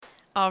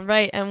All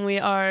right, and we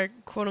are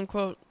quote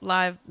unquote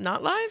live,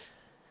 not live?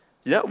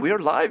 Yeah, we are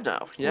live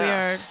now. Yeah. We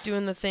are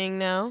doing the thing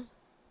now.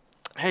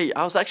 Hey,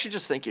 I was actually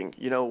just thinking,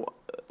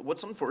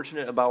 what's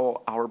unfortunate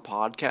about our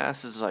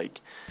podcast is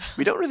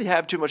we don't really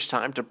have too much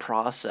time to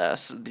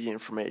process the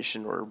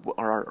information or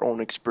our own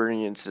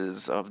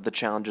experiences of the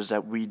challenges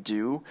that we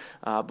do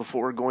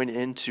before going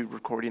into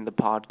recording the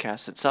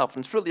podcast itself.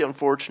 And it's really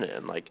unfortunate.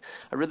 And I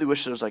really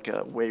wish there was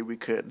a way we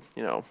could,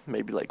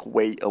 maybe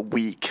wait a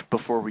week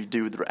before we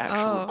do the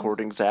actual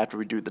recordings after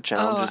we do the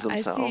challenges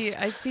themselves.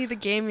 I see the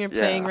game you're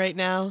playing right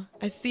now.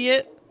 I see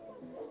it.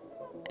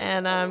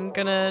 And I'm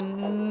gonna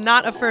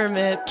not affirm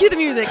it. Cue the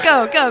music.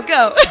 Go, go,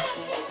 go.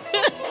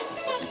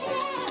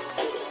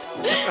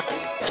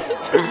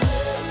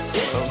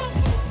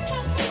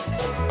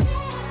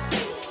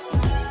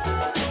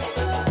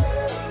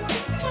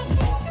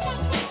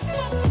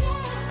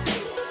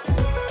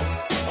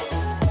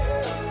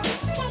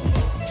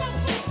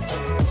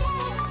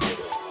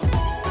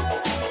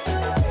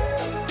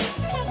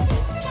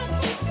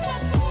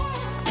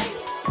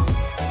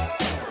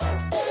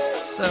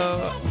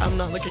 I'm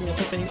not looking at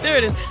the thing. There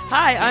it is.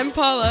 Hi, I'm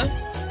Paula.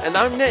 And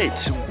I'm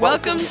Nate.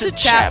 Welcome to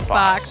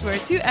Chatbox, where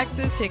two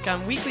exes take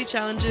on weekly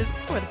challenges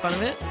for the fun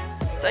of it.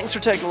 Thanks for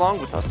tagging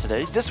along with us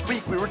today. This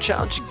week we were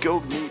challenged to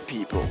go meet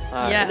people.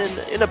 Yes.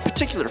 And in a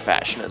particular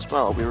fashion as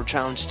well. We were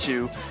challenged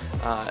to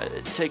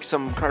take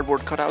some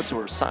cardboard cutouts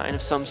or a sign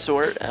of some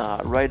sort,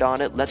 write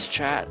on it, let's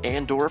chat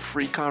and/or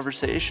free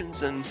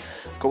conversations, and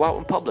go out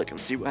in public and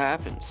see what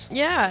happens.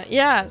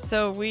 Yeah.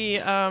 So we,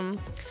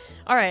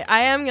 all right,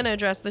 I am going to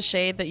address the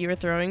shade that you were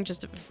throwing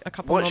just a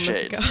couple moments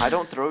ago. What shade? I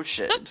don't throw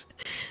shade.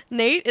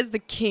 Nate is the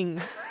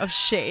king of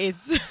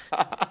shades.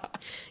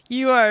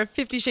 You are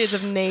 50 Shades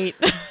of Nate.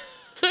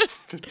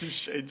 50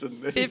 Shades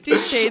of Nate. 50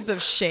 Shades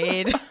of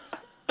Shade.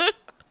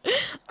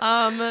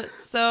 Long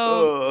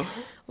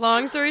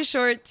story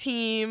short,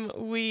 team,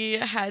 we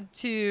had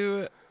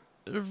to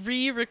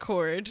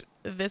re-record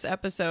this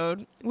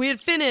episode. We had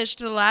finished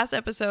the last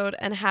episode,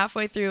 and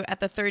halfway through at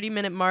the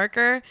 30-minute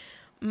marker,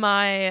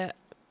 my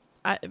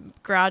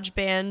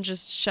GarageBand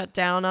just shut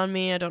down on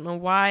me. I don't know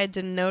why. I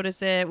didn't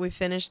notice it. We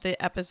finished the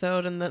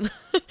episode, and then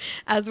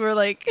as we're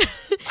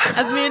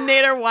as me and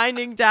Nate are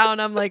winding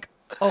down, I'm like,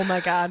 oh my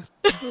god.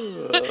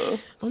 Oh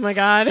my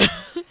god.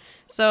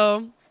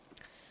 So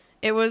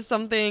it was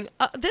something.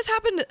 This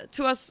happened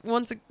to us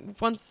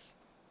once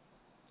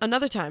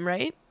another time,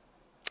 right?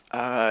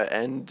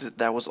 And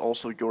that was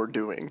also your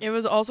doing. It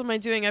was also my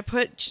doing. I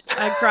put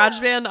a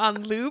GarageBand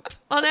on loop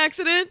on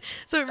accident,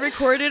 so it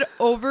recorded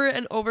over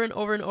and over and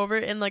over and over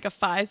in a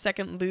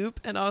 5-second loop,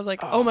 and I was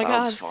like, oh my god. That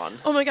was fun.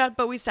 Oh my god,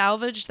 but we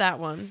salvaged that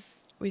one.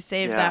 We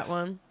saved that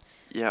one.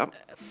 Yep.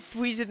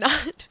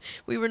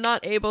 We were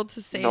not able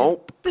to save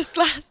this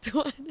last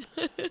one.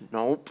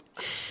 Nope.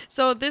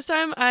 So this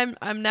time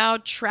I'm now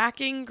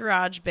tracking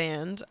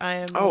GarageBand. I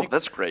am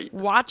that's great.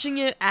 Watching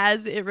it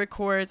as it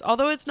records.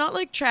 Although it's not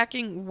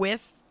tracking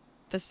with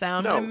the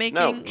sound I'm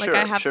making.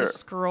 I have to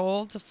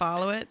scroll to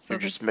follow it. So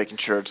you're just making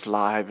sure it's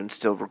live and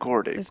still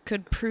recording. This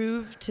could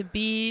prove to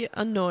be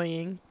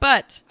annoying.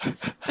 But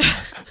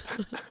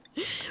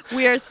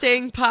we are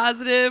staying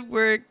positive.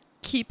 We're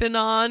keeping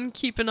on.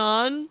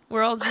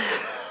 We're all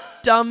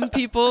just dumb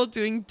people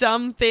doing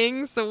dumb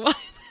things, so why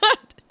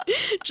not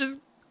just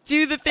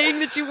do the thing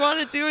that you want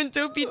to do and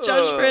don't be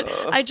judged for it.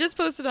 I just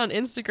posted on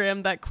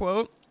Instagram that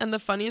quote, and the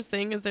funniest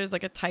thing is there's a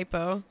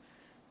typo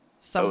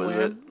somewhere. Oh, is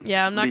it?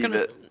 Yeah, I'm not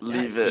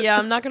Leave it. Yeah,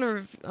 I'm not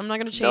gonna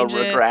change it.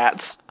 No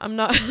regrets. I'm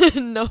not.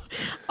 No.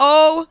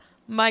 Oh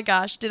my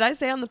gosh, did I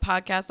say on the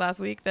podcast last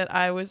week that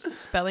I was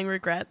spelling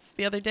regrets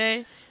the other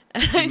day?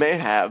 You may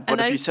have,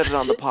 but if you said it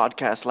on the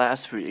podcast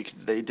last week,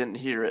 they didn't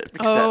hear it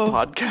because that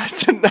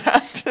podcast didn't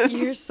happen.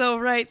 You're so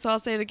right. So I'll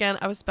say it again.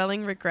 I was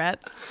spelling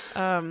regrets.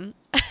 And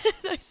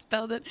I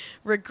spelled it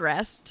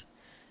regressed.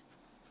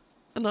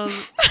 And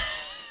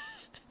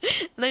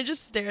I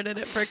just stared at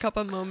it for a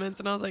couple of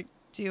moments, and I was like,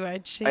 do I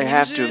change it? I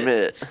have to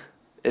admit,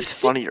 it's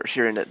funnier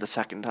hearing it the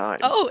second time.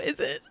 Oh, is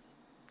it?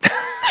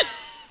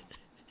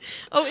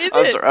 Oh, is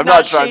I'm it? sorry. I'm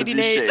not trying to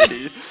be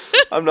shady.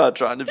 I'm not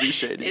trying to be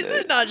shady. Is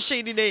it not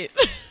shady, Nate?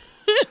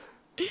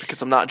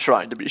 Because I'm not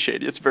trying to be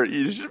shady. It's very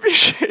easy to be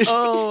shady.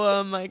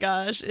 Oh my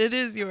gosh. It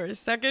is your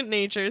second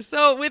nature.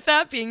 So with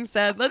that being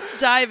said, let's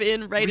dive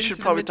in right into the material. We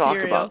should probably talk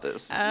about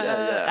this.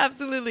 Yeah.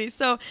 Absolutely.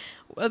 So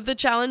the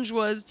challenge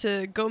was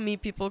to go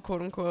meet people,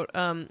 quote unquote.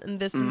 And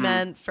this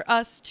meant for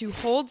us to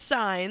hold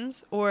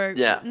signs or...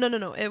 Yeah.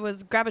 No. It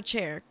was grab a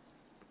chair.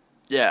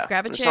 Yeah.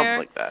 Grab a chair. Something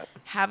like that.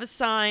 Have a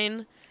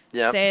sign.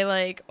 Yep.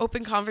 Say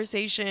open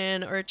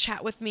conversation or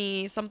chat with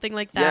me, something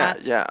like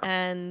that. Yeah.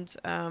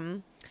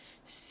 And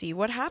see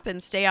what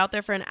happens. Stay out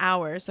there for an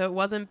hour. So it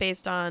wasn't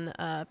based on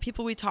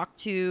people we talked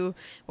to,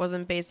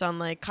 wasn't based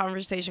on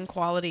conversation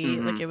quality.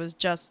 It was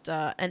just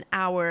an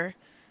hour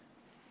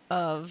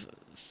of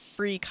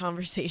free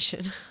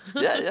conversation.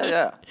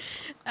 Yeah.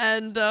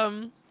 And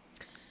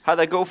how'd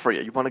that go for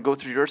you? You want to go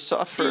through your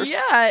stuff first?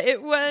 Yeah,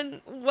 it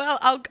went well.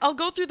 I'll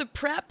go through the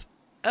prep.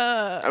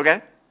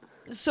 Okay.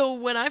 So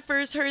when I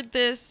first heard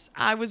this,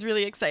 I was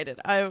really excited.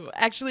 I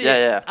actually,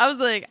 Yeah. I was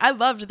like, I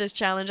loved this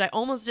challenge. I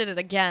almost did it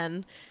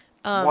again.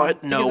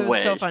 What? No because it was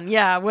way. so fun.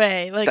 Yeah,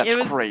 way. Like That's it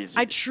was crazy.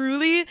 I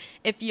truly,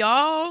 if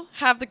y'all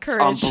have the It's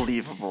courage,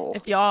 unbelievable.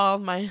 if y'all,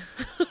 my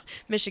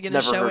Michigan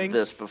is Never showing. heard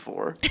this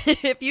before.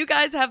 If you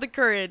guys have the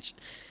courage,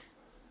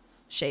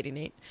 Shady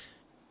Nate,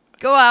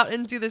 go out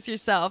and do this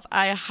yourself.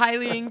 I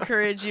highly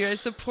encourage you. I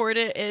support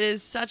it. It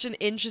is such an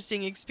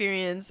interesting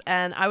experience,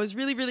 and I was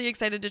really, really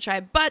excited to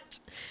try. But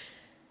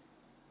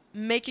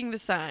making the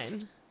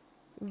sign,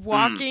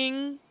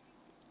 walking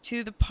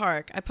to the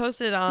park. I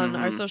posted on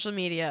our social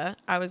media.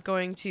 I was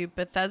going to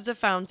Bethesda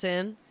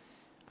Fountain.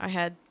 I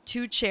had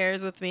 2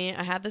 chairs with me.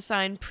 I had the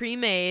sign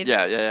pre-made.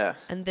 Yeah.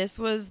 And this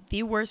was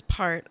the worst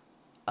part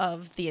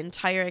of the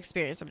entire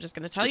experience. I'm just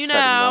going to tell Just you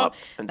setting now. up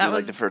and do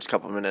like the first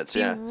couple minutes.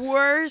 The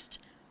worst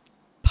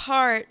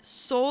part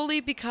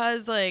solely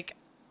because like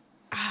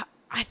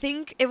I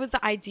think it was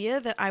the idea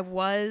that I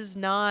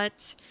wasn't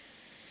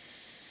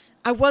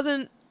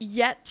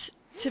yet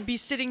to be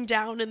sitting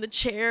down in the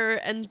chair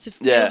and to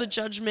feel the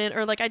judgment,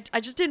 or like I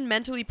just didn't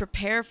mentally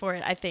prepare for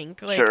it. I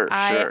think like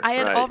I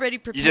had already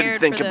prepared. You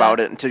didn't think about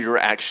it until you were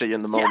actually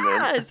in the moment.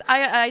 Yes,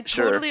 I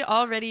totally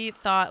already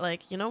thought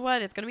like, you know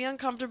what, it's gonna be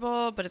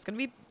uncomfortable, but it's gonna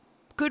be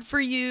good for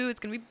you. It's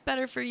gonna be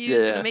better for you.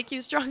 It's gonna make you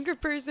a stronger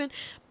person.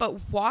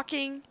 But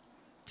walking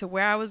to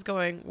where I was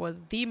going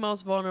was the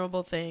most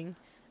vulnerable thing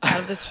out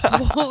of this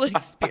whole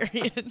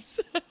experience.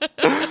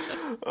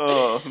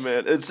 Oh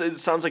man, it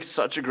sounds like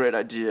such a great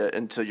idea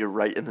until you're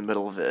right in the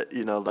middle of it.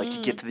 You know, like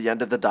you get to the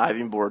end of the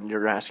diving board and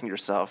you're asking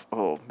yourself,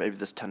 "Oh, maybe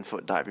this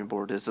 10-foot diving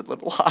board is a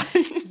little high."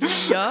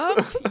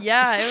 Yup.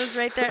 Yeah, it was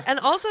right there. And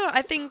also,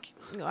 I think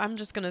I'm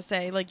just gonna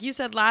say, like you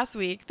said last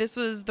week, this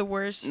was the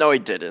worst. No, he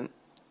didn't.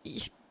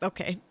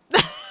 Okay.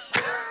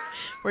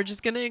 We're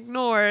just gonna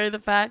ignore the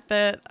fact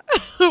that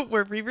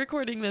we're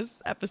re-recording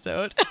this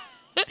episode.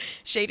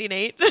 Shady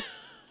Nate.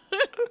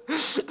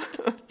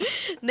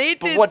 Nate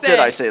did What did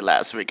I say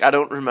last week? I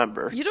don't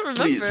remember. You don't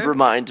remember? Please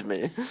remind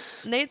me.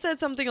 Nate said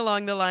something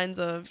along the lines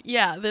of,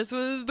 yeah, this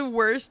was the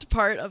worst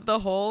part of the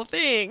whole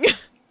thing.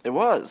 It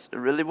was. It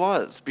really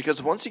was.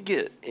 Because once you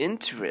get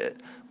into it,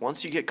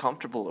 once you get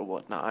comfortable or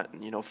whatnot,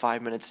 and,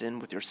 5 minutes in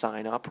with your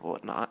sign up or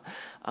whatnot,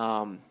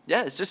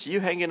 it's just you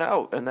hanging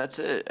out, and that's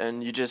it.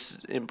 And you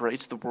just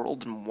embrace the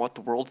world and what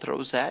the world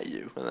throws at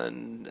you, and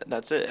then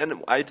that's it.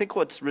 And I think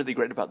what's really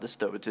great about this,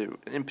 though, too,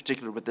 in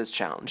particular with this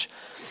challenge,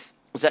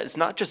 is that it's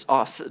not just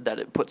us that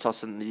it puts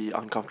us in the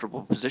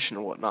uncomfortable position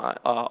or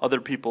whatnot.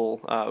 Other people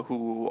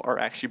who are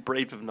actually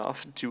brave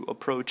enough to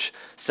approach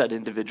said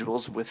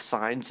individuals with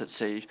signs that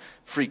say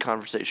free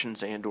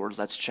conversations and or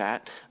let's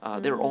chat,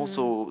 they're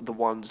also the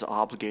ones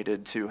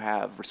obligated to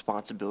have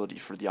responsibility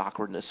for the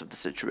awkwardness of the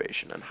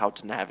situation and how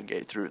to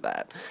navigate through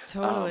that.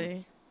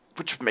 Totally.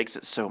 Which makes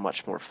it so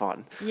much more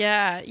fun.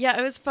 Yeah,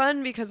 it was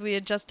fun because we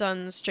had just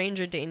done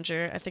Stranger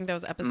Danger. I think that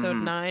was episode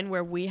 9,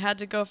 where we had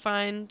to go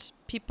find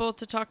people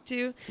to talk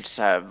to. Just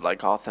have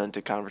like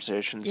authentic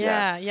conversations.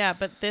 Yeah.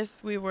 But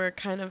this, we were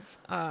kind of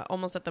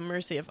almost at the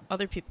mercy of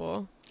other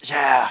people.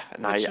 Yeah,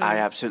 and I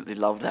absolutely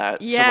love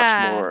that so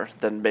much more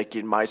than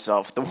making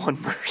myself the one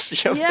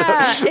mercy of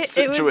the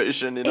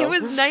situation. It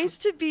was nice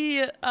to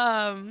be,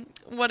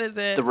 what is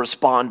it? The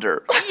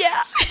responder.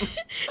 Yeah.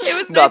 It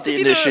was not nice the to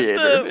be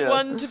initiator. the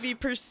one to be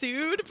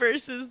pursued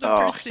versus the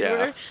pursuer.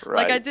 Yeah, right,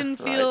 like I didn't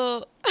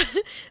feel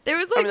there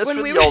was like that's when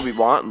really all we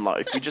want in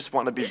life. We just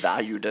want to be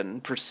valued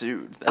and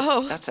pursued.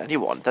 That's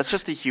anyone. That's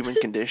just the human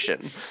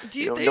condition.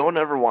 Do you think... No one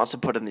ever wants to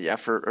put in the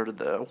effort or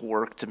the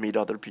work to meet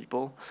other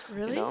people.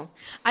 Really? You know?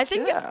 I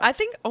think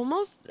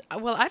almost.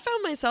 Well, I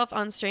found myself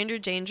on Stranger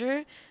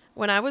Danger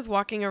when I was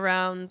walking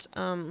around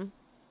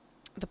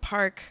the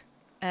park,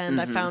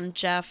 and I found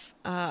Jeff.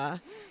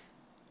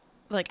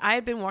 Like I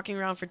had been walking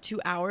around for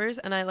 2 hours,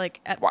 and I like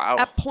at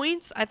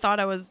points I thought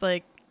I was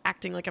like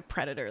acting like a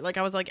predator. Like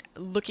I was like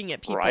looking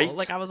at people. Right?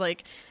 Like I was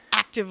like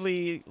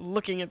actively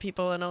looking at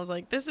people, and I was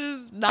like, this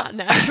is not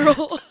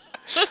natural.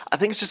 I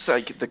think it's just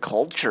like the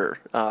culture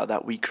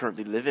that we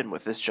currently live in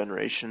with this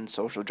generation,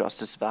 social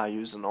justice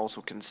values, and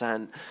also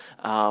consent.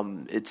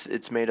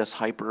 It's made us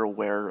hyper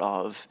aware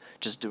of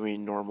just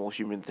doing normal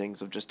human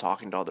things of just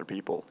talking to other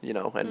people,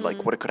 and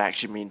like what it could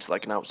actually mean to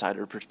like an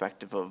outsider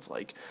perspective of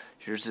like,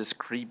 here's this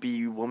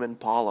creepy woman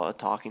Paula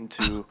talking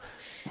to,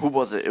 who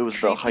was it? It was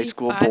the high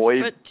school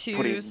boy 5'2",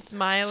 putting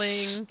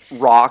smiling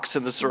rocks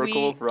in the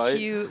circle, right?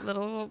 Cute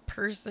little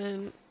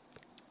person.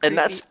 And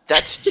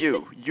that's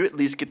you. You at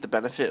least get the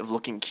benefit of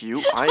looking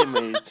cute. I am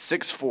a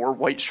 6'4"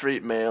 white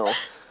straight male.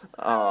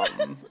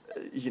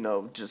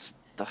 Just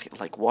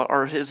like what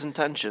are his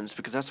intentions?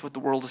 Because that's what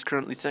the world is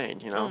currently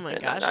saying. Oh my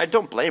gosh. I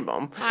don't blame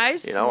him. I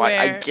swear.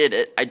 I get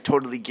it. I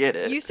totally get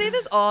it. You say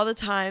this all the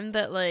time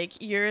that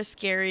like you're a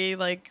scary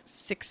like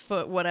 6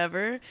 foot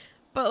whatever.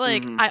 But,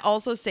 like, I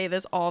also say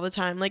this all the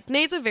time. Like,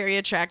 Nate's a very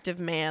attractive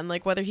man.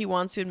 Like, whether he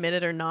wants to admit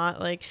it or not.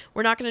 Like,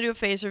 we're not going to do a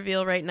face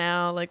reveal right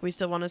now. Like, we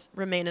still want to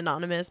remain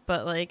anonymous.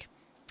 But, like,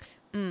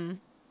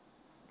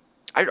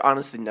 I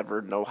honestly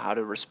never know how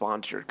to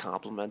respond to your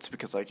compliments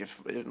because, like, if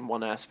in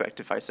one aspect,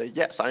 if I say,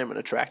 yes, I am an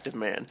attractive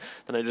man,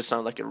 then I just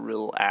sound like a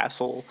real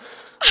asshole.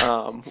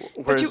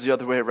 Whereas the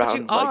other way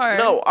around, like,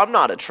 no, I'm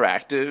not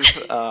attractive.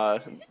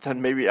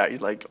 Then maybe I,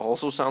 like,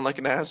 also sound like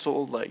an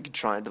asshole, like,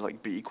 trying to,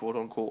 like, be quote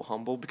unquote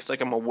humble because,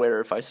 like, I'm aware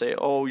if I say,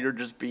 oh, you're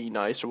just being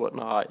nice or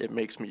whatnot, it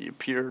makes me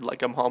appear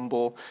like I'm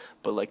humble.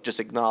 But, like, just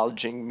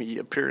acknowledging me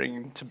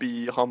appearing to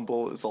be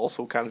humble is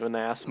also kind of an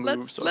ass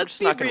move, so I'm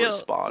just not going to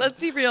respond. Let's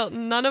be real.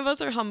 None of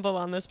us are humble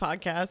on this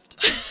podcast.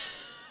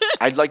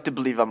 I'd like to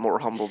believe I'm more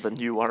humble than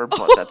you are,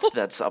 but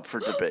that's up for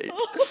debate.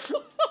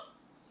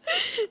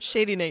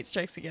 Shady Nate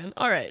strikes again.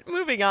 All right,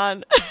 moving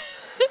on.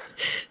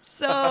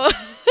 So,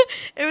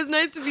 it was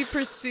nice to be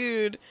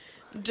pursued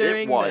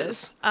during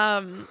this.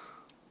 And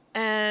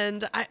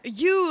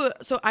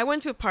I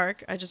went to a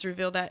park. I just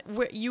revealed that.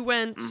 You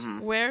went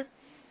where?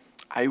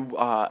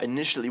 I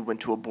initially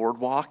went to a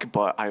boardwalk,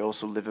 but I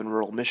also live in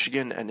rural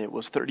Michigan, and it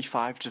was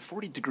 35 to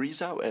 40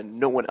 degrees out, and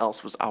no one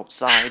else was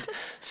outside.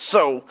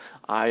 So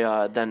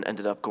I then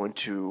ended up going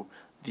to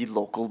the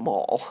local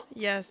mall.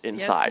 Yes,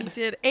 inside. Yes,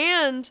 you did.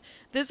 And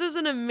this is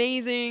an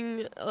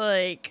amazing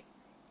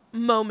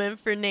moment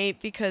for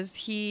Nate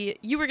because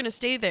you were gonna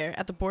stay there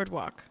at the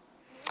boardwalk.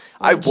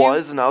 I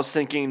was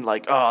thinking,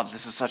 like, oh,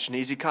 this is such an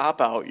easy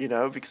cop-out,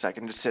 because I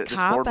can just sit at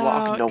this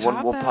boardwalk, no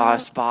one will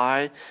pass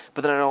by.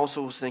 But then I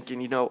also was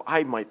thinking,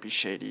 I might be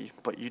shady,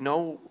 but you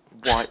know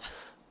what?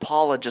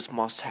 Paula just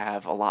must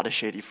have a lot of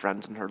shady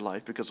friends in her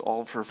life because all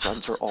of her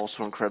friends are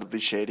also incredibly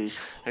shady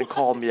and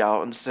call me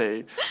out and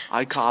say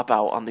I cop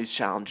out on these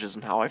challenges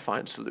and how I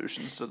find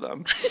solutions to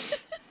them.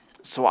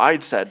 So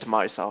I'd said to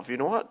myself, you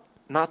know what?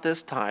 Not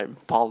this time.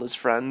 Paula's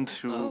friend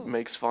who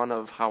makes fun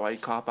of how I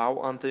cop out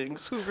on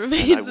things. Who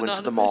remains and I went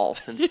to the mall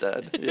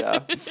instead.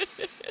 Yeah.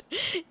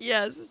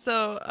 Yes.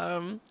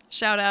 So,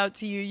 shout out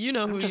to you. You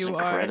know who you are. I'm just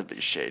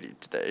incredibly shady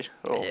today.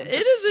 Oh, it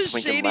is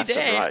a shady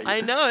day. Right. I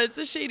know it's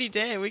a shady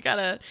day. We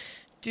gotta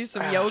do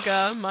some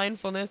yoga,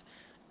 mindfulness.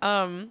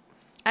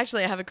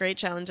 Actually, I have a great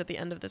challenge at the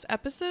end of this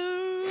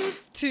episode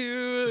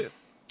to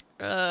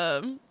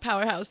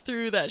powerhouse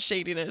through that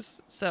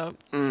shadiness. So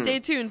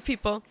stay tuned,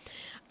 people.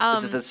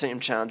 Is it the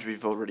same challenge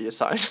we've already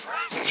assigned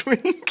last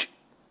week?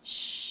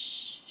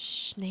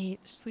 Shh, Nate.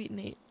 Sweet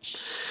Nate. Shh.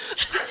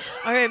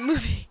 All right,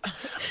 moving.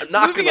 I'm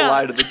not going to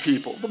lie to the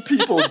people. The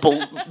people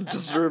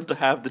deserve to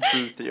have the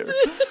truth here.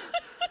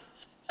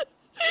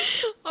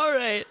 All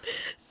right.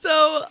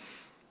 So,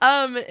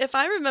 if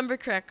I remember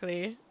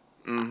correctly,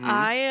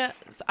 I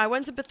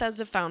went to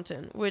Bethesda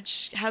Fountain,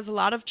 which has a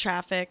lot of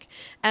traffic,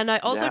 and I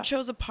also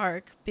chose a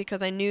park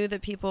because I knew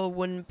that people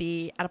wouldn't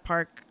be at a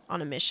park on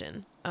a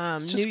mission.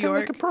 It's New just York,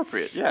 like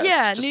appropriate, yeah.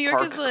 Yeah, New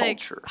York is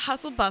like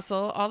hustle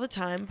bustle all the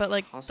time, but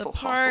like the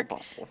park,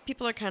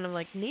 people are kind of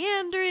like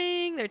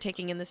meandering. They're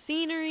taking in the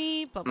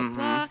scenery, blah blah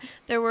blah.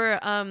 There were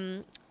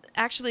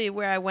actually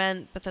where I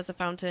went, Bethesda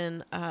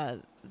Fountain.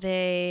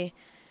 There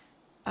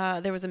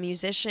was a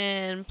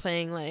musician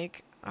playing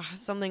like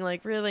something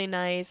like really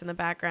nice in the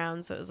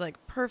background, so it was like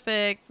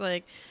perfect,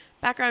 like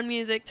background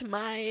music to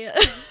my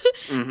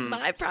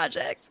my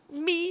project,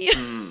 me.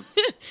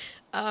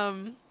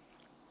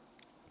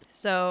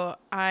 So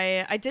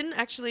I didn't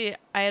actually,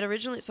 I had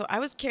originally, so I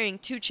was carrying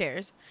 2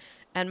 chairs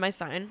and my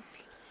sign.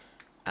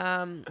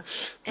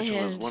 Which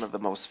was one of the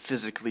most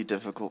physically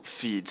difficult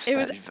feats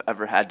that you've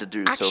ever had to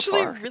do so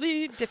far. Actually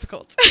really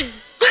difficult.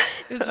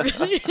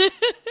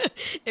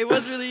 It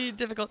was really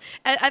difficult.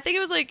 I think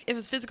it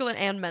was physical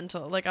and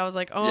mental. Like I was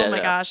like, oh my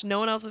gosh, no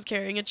one else is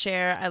carrying a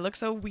chair. I look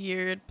so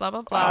weird, blah,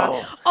 blah,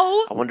 blah.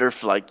 I wonder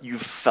if like you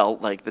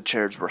felt like the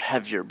chairs were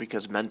heavier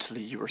because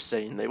mentally you were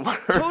saying they were.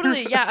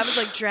 Totally, yeah. I was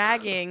like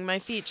dragging my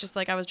feet just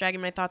like I was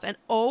dragging my thoughts. And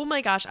oh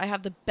my gosh, I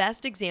have the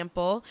best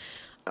example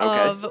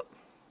of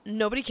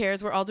nobody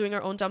cares. We're all doing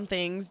our own dumb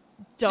things.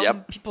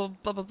 Dumb people,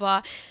 blah, blah,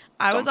 blah.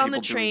 I was on the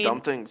train. Dumb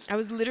things. I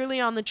was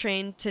literally on the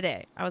train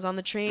today. I was on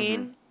the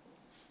train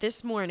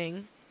this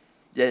morning.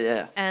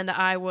 Yeah. And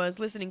I was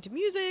listening to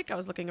music. I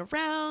was looking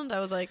around.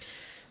 I was like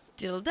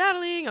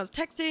diddle-daddling. I was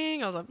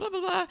texting. I was like blah, blah,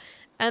 blah.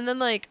 And then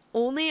like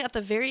only at the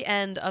very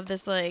end of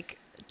this like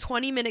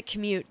 20-minute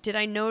commute did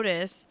I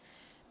notice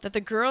that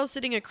the girl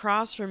sitting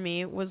across from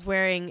me was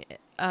wearing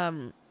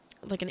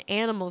like an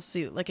animal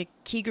suit, like a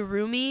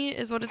kigurumi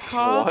is what it's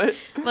called. What?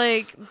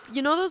 Like,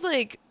 you know those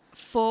like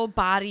full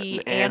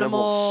body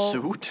animal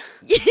suit?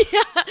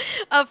 Yeah,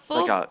 a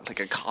full like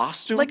a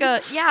costume? like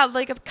a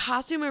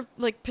costume or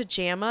like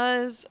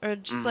pajamas or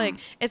just like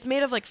it's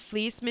made of like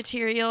fleece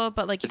material,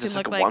 but like you is can this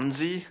look like a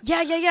onesie?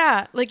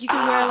 Yeah. Like you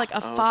can wear like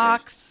a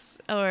fox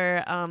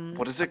or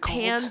what is it called?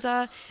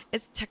 Panda.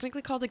 It's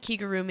technically called a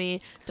kigurumi.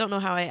 Don't know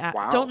how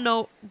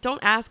don't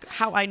ask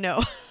how I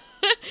know.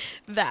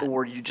 That.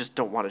 Or you just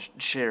don't want to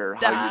share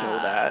how you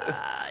know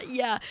that.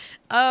 Yeah.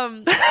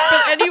 But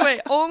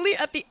anyway, only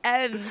at the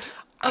end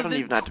I don't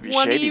even have to be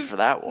shady for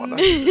that one. I'm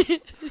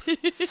just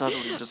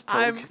subtly just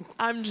poking.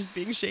 I'm just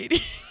being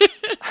shady.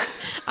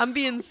 I'm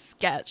being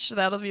sketch.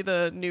 That'll be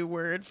the new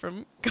word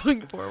from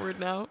going forward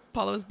now.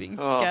 Paula was being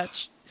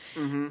sketch.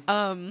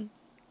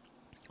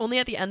 only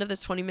at the end of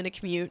this 20-minute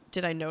commute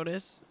did I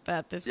notice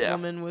that this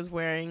woman was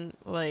wearing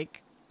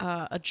like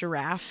a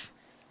giraffe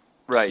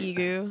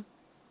kigu.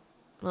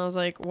 And I was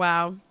like,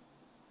 wow.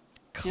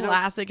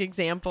 Classic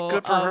example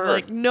of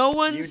like no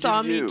one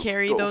saw me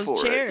carry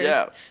those chairs.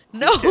 Yeah.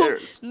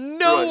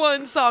 No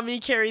one saw me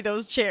carry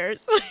those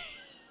chairs.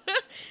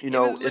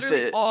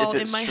 If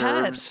it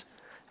serves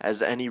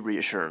as any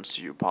reassurance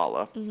to you,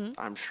 Paula,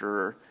 I'm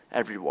sure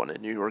everyone in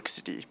New York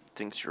City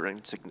thinks you're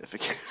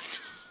insignificant.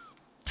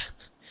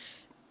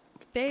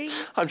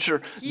 I'm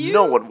sure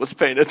no one was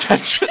paying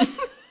attention.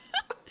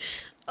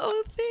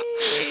 Oh,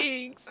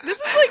 thanks.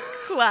 This is like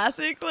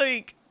classic,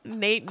 like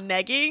Nate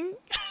negging.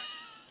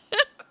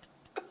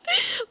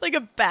 Like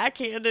a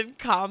backhanded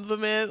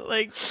compliment.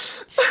 Like,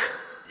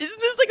 isn't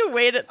this like a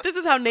way to... This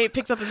is how Nate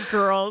picks up his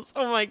girls.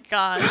 Oh my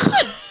gosh.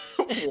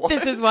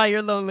 This is why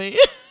you're lonely.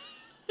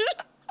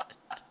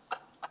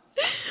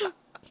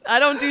 I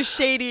don't do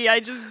shady. I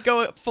just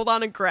go full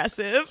on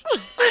aggressive.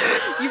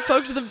 You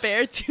poked the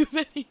bear too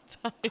many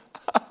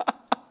times.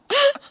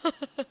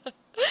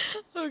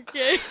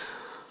 Okay.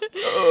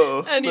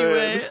 Oh,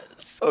 anyway. Man.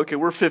 Okay,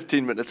 we're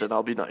 15 minutes in.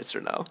 I'll be nicer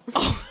now.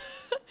 Oh.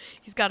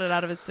 He's got it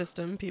out of his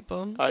system,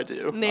 people. I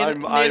do. Nate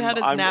had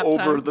his nap over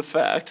time. The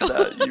fact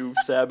that you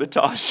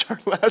sabotaged our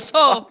last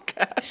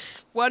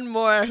podcast. One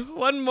more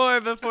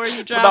before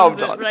you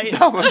drowns it, right?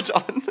 Now I'm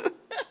done.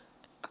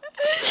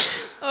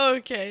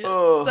 Okay.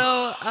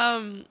 So,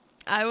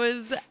 I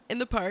was in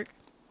the park,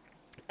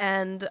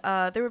 and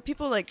there were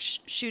people like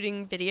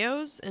shooting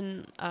videos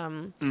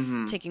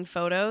and taking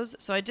photos.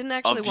 So I didn't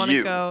actually want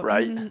to go.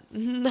 Right?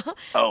 No,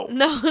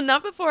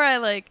 not before I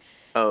like.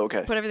 Oh,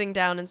 okay. Put everything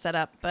down and set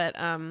up, but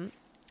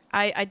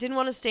I didn't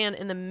want to stand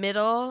in the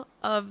middle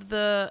of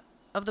the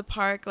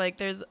park. Like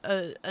there's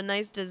a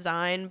nice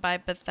design by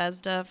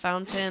Bethesda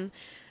fountain.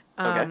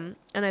 And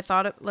I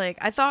thought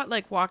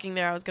walking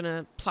there I was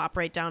gonna plop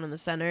right down in the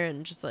center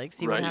and just like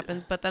see what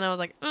happens. But then I was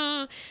like,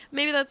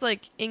 maybe that's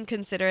like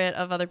inconsiderate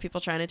of other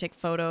people trying to take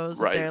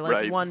photos of their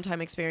like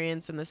one-time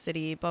experience in the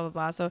city, blah blah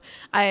blah. So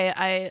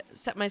I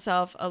set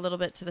myself a little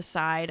bit to the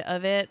side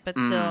of it, but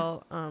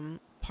still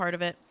part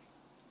of it.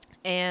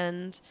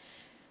 And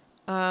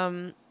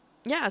I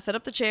set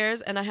up the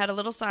chairs, and I had a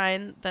little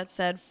sign that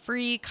said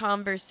free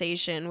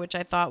conversation, which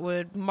I thought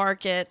would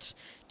market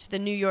to the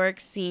New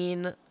York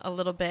scene a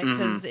little bit,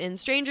 because in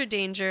Stranger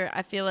Danger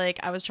I feel like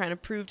I was trying to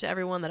prove to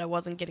everyone that I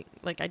wasn't getting,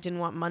 like, I didn't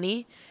want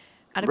money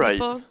out of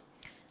people.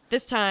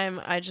 This time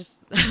I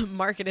just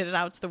marketed it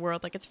out to the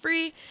world like it's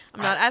free,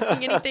 I'm not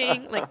asking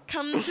anything, like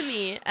come to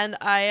me. And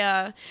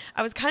I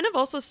was kind of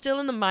also still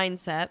in the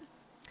mindset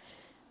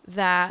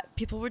that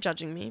people were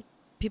judging me.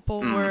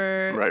 People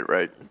were...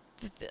 Right.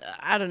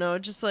 I don't know,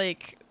 just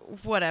like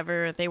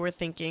whatever they were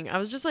thinking. I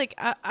was just like,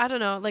 I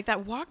don't know, like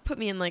that walk put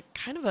me in like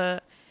kind of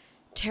a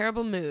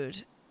terrible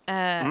mood.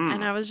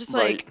 And I was just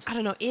like, I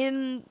don't know,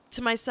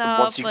 into myself.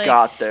 Once you like,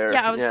 got there.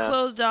 Yeah, I was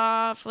closed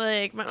off,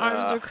 like my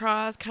arms were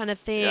crossed kind of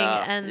thing.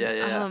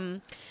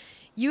 And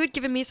you had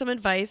given me some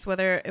advice,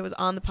 whether it was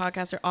on the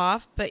podcast or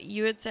off, but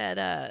you had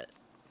said...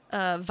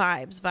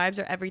 vibes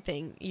are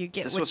everything. You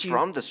get this what was you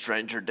from the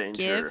Stranger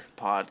Danger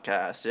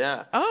podcast.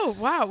 Yeah. Oh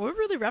wow, we're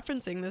really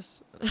referencing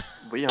this.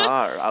 We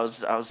are. I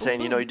was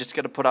saying, you just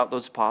got to put out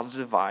those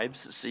positive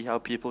vibes, see how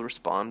people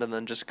respond, and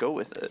then just go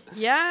with it.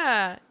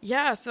 Yeah.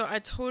 So I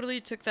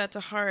totally took that to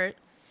heart,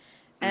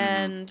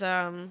 and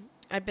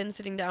I'd been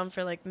sitting down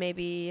for like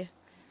maybe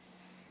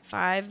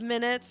 5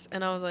 minutes,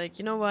 and I was like,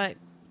 you know what,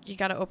 you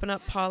got to open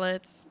up,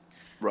 Paula.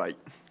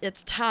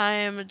 It's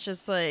time.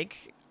 Just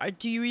like.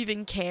 Do you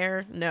even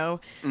care? No.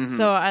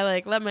 So I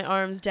like let my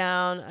arms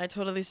down. I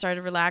totally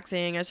started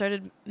relaxing. I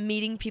started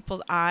meeting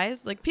people's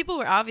eyes. Like people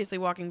were obviously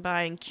walking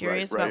by and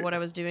curious about what I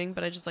was doing,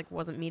 but I just like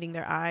wasn't meeting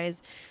their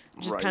eyes.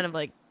 Just kind of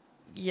like,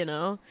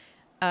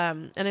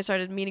 and I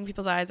started meeting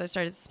people's eyes. I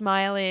started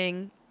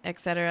smiling,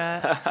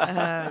 etc.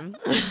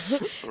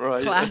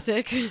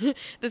 Classic.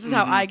 This is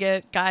how I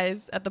get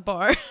guys at the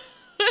bar.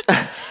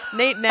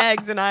 Nate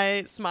nags and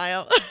I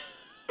smile.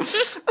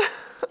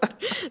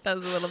 That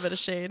was a little bit of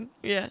shade.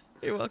 Yeah,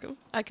 you're welcome.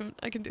 I can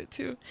do it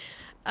too.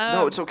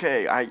 No, it's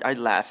okay. I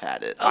laugh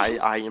at it.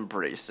 I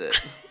embrace it.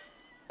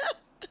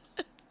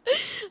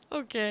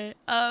 Okay.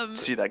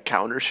 See that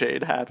counter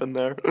shade happen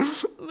there?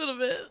 A little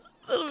bit.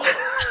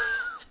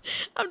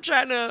 I'm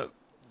trying to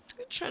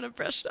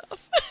brush it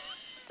off.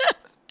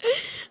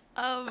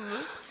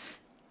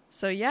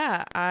 So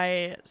yeah,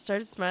 I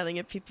started smiling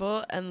at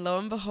people, and lo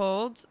and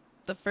behold,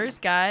 the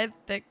first guy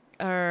that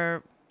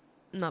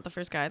not the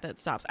first guy that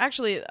stops.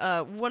 Actually,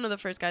 one of the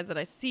first guys that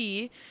I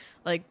see,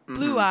 like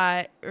blue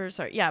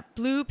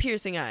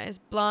piercing eyes,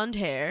 blonde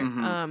hair,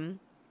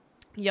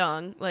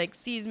 young, like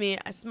sees me,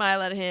 I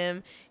smile at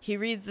him, he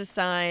reads the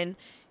sign,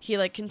 he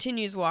like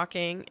continues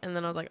walking, and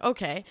then I was like,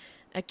 okay.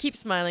 I keep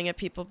smiling at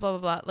people, blah, blah,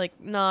 blah. Like,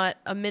 not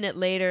a minute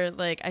later,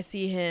 like, I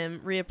see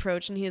him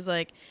reapproach, and he's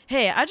like,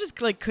 hey, I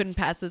just, like, couldn't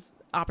pass this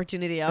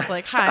opportunity up.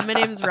 Like, hi, my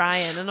name's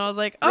Ryan. And I was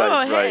like,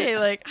 hey,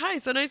 like, hi,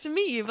 so nice to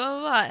meet you, blah, blah,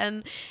 blah.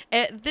 And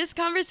this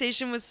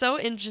conversation was so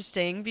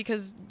interesting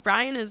because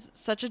Ryan is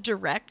such a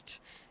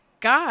direct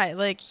guy.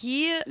 Like,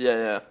 he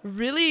Yeah.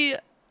 really,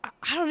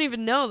 I don't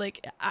even know.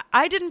 Like,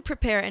 I didn't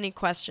prepare any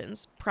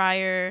questions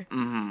prior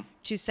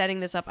to setting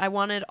this up. I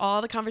wanted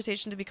all the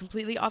conversation to be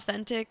completely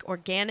authentic,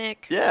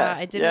 organic. Yeah.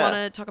 I didn't want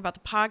to talk about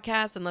the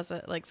podcast unless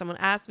like someone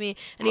asked me.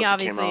 And he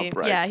obviously,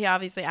 he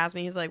obviously asked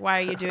me. He's like, "Why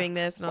are you doing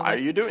this?" And I was Why are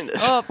you doing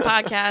this? Oh,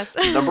 podcast.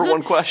 Number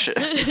one question.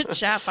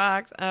 Chat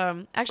box.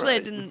 Actually, I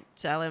didn't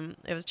tell him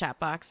it was chat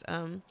box.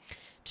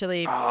 Till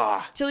he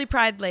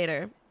pried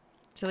later.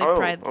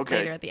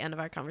 Later at the end of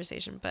our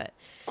conversation. But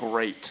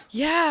great.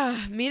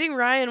 Yeah, meeting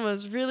Ryan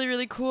was really,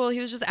 really cool. He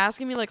was just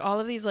asking me like all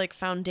of these like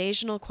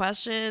foundational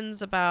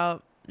questions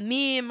about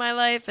me and my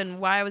life and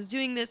why I was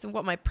doing this and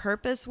what my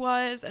purpose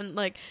was. And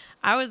like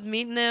I was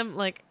meeting him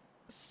like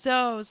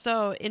so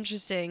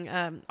interesting.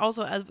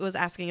 Also, I was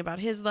asking about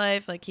his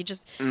life. Like he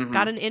just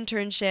got an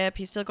internship.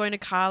 He's still going to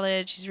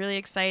college. He's really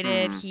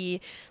excited.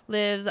 He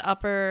lives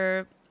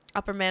upper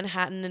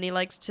Manhattan and he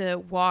likes to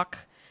walk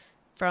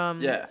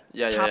from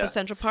top of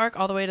Central Park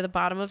all the way to the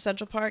bottom of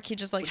Central Park. He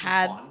just like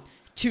had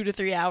 2 to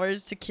 3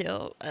 hours to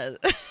kill.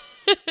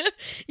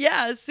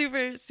 Yeah,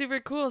 super, super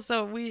cool.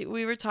 So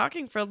we were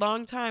talking for a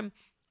long time.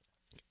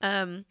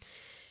 And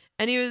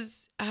he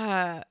was,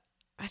 I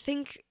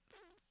think,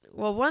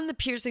 well, the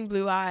piercing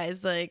blue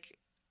eyes, like,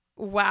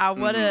 wow,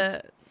 what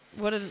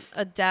an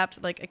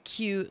adept, like a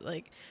cute,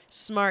 like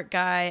smart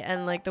guy.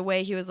 And like the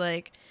way he was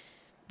like,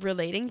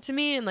 relating to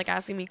me and like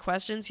asking me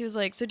questions. He was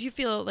like, "So do you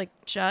feel like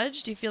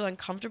judged? Do you feel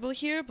uncomfortable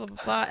here?" Blah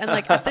blah blah. And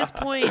like at this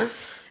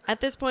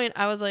point,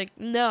 I was like,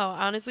 "No,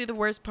 honestly, the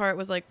worst part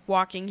was like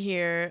walking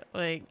here,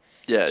 like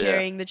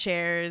carrying the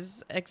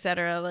chairs,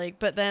 etc." Like,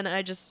 but then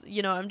I just,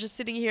 I'm just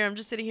sitting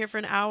here for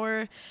an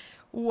hour.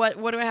 What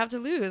do I have to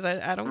lose?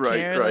 I don't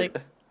care. Right.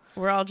 Like,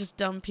 we're all just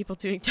dumb people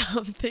doing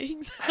dumb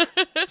things.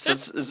 So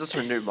is this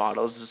our new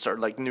motto? Is this our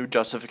like new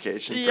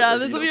justification for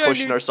this will be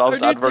pushing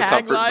ourselves our out of our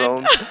comfort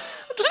zones?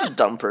 I'm just a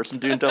dumb person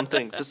doing dumb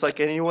things, just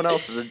like anyone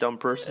else is a dumb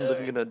person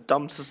living in a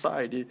dumb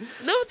society.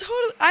 No,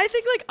 totally. I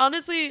think like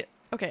honestly,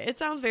 okay, it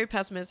sounds very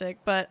pessimistic,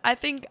 but I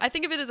think of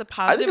it as a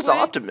positive. I think it's way.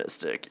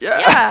 Optimistic. Yeah.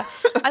 Yeah,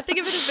 I think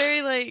of it as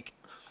very like,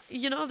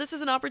 this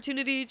is an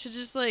opportunity to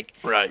just like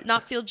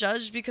not feel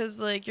judged because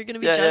like you're gonna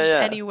be judged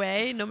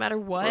anyway, no matter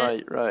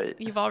what. Right.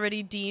 You've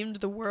already deemed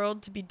the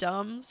world to be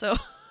dumb, so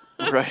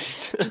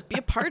just be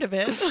a part of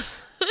it.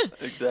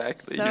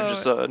 Exactly. So, you're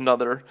just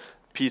another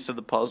piece of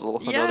the puzzle,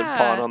 another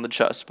pawn on the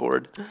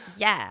chessboard.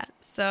 Yeah.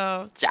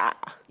 So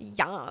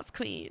yes,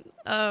 queen.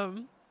 I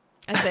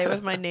say it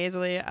with my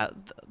nasally.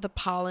 The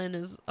pollen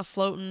is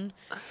a-floating.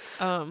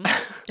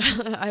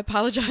 I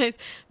apologize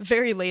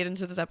very late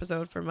into this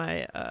episode for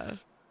my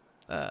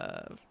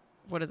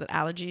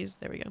allergies.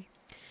 There we go.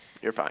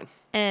 You're fine.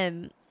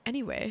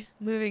 Anyway,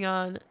 moving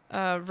on.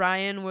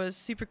 Ryan was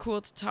super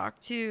cool to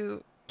talk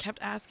to. Kept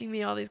asking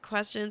me all these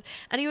questions,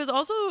 and he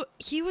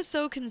was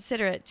so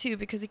considerate too,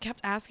 because he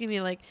kept asking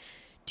me like,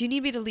 "Do you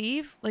need me to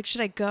leave? Like,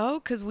 should I go?"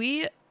 Because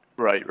right.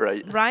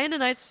 Ryan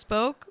and I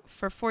spoke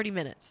for 40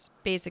 minutes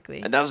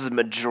basically, and that was the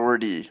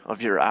majority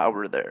of your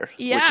hour there.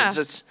 Yeah, which is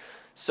just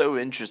so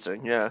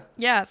interesting.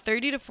 Yeah,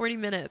 30 to 40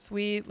 minutes.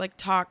 We like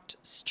talked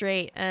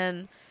straight,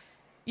 and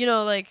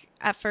like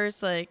at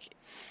first like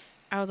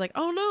I was like,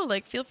 "Oh no,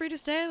 like feel free to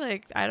stay.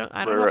 Like I don't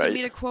have to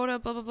meet a quota,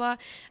 blah blah blah."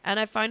 And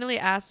I finally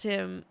asked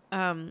him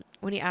when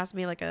he asked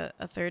me like a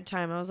third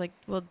time. I was like,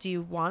 "Well, do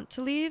you want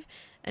to leave?"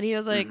 And he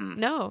was like,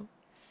 "No,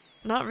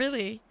 not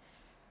really,"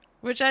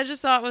 which I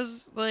just thought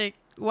was like,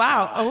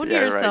 "Wow, own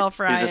yourself,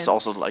 Ryan." He's just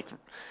also like,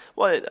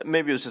 well,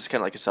 maybe it was just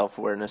kind of like a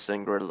self-awareness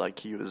thing where like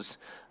he was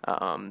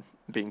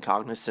being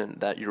cognizant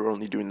that you're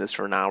only doing this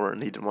for an hour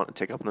and he didn't want to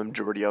take up the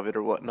majority of it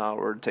or whatnot,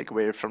 or take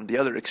away from the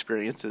other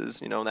experiences,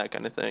 that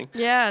kind of thing.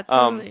 Yeah,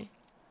 totally.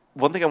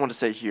 One thing I want to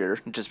say here,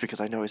 just because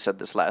I know I said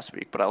this last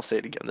week, but I'll say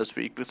it again this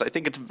week because I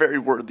think it's a very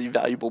worthy,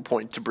 valuable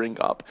point to bring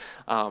up.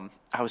 I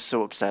was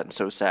so upset and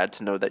so sad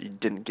to know that you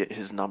didn't get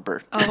his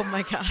number. Oh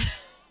my God.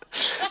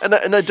 and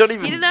I don't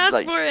even... He didn't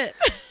ask for it.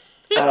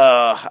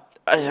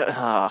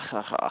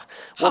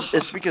 Well,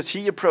 it's because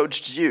he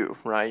approached you,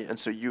 right? And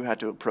so you had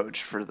to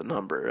approach for the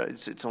number.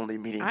 It's only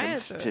meeting him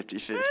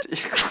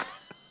 50-50.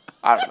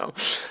 I don't know.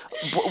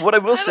 But what I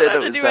will say,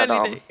 though, is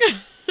that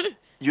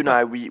you and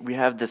I, we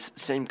have this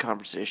same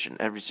conversation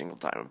every single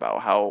time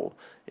about how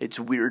it's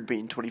weird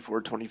being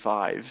 24,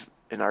 25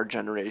 in our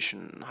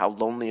generation, how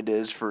lonely it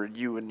is for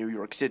you in New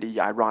York City,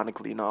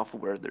 ironically enough,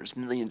 where there's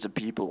millions of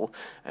people,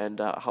 and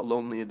how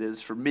lonely it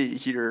is for me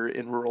here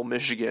in rural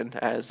Michigan,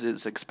 as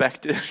is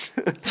expected.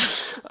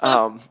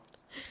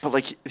 But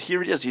like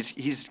here he is,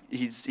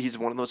 he's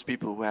one of those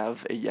people who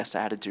have a yes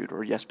attitude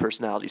or a yes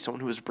personality,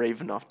 someone who is brave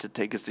enough to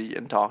take a seat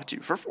and talk to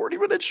you for 40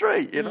 minutes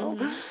straight,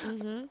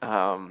 And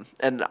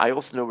I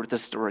also know where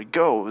this story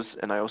goes,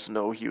 and I also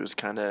know he was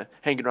kind of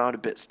hanging around a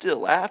bit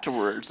still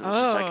afterwards, and it's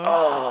just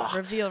like,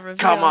 reveal.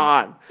 Come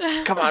on.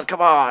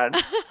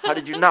 How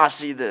did you not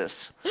see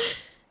this?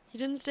 He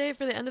didn't stay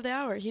for the end of the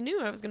hour. He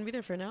knew I was going to be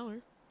there for an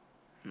hour.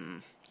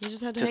 He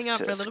just had to hang out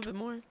for a little bit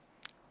more.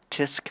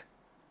 Tisk.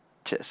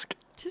 Tisk.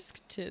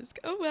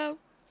 Oh, well.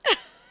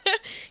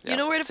 You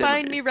know where to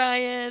find me,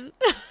 Ryan.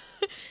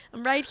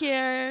 I'm right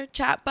here.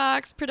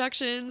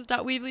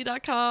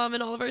 Chatboxproductions.weebly.com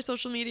and all of our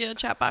social media.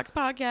 Chatbox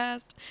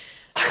Podcast.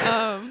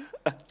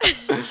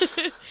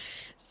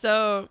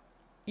 So,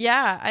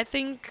 yeah, I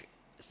think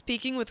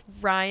speaking with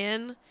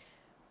Ryan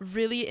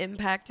really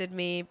impacted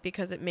me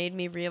because it made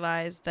me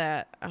realize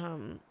that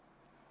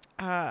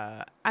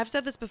I've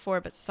said this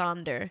before, but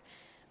Sonder.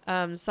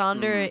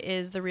 Sonder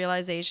is the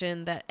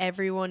realization that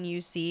everyone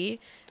you see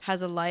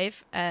has a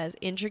life as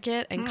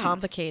intricate and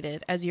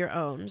complicated as your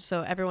own.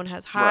 So everyone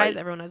has highs,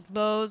 everyone has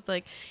lows.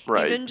 Like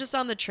even just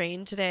on the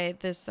train today,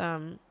 this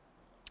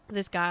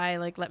guy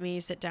like let me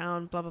sit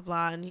down, blah blah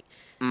blah, and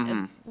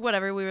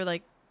whatever. We were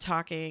like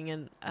talking,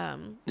 and I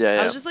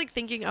was just like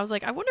thinking. I was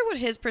like, I wonder what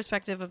his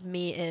perspective of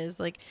me is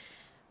like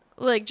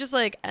just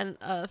like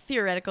a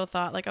theoretical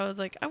thought. Like I was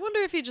like, I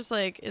wonder if he just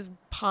like is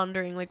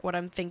pondering like what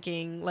I'm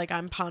thinking, like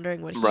I'm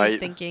pondering what he's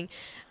thinking.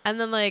 And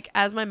then like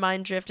as my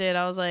mind drifted,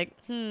 I was like,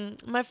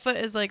 my foot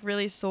is like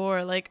really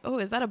sore. Like, oh,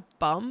 is that a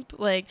bump?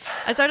 Like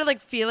I started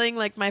like feeling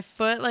like my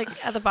foot like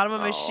at the bottom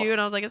of my shoe,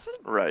 and I was like, is that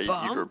a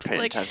bump? You were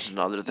paying attention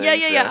to other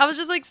things. Yeah. I was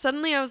just like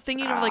suddenly I was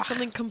thinking of like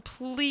something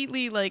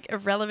completely like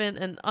irrelevant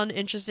and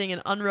uninteresting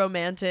and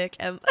unromantic,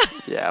 and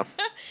it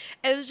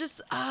was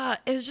just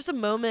a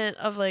moment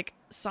of like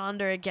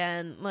Sonder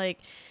again. Like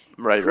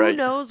who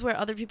knows where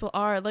other people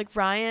are? Like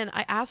Ryan,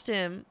 I asked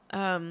him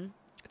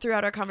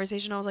throughout our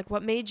conversation, I was like,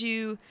 what made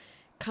you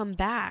come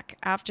back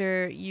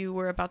after you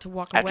were about to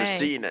walk away? After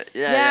seeing it.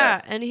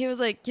 Yeah. And he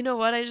was like, you know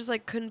what? I just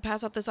like couldn't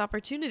pass up this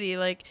opportunity.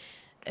 Like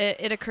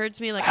it occurred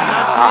to me like I'm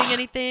not doing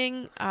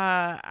anything.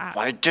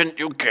 Why didn't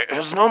you get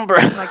his number?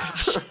 Oh my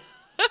gosh.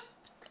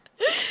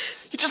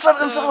 He just said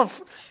it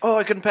himself. Oh,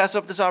 I couldn't pass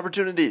up this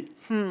opportunity.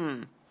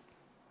 You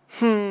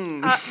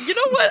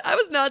know what? I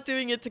was not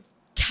doing it to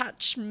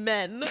catch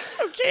men.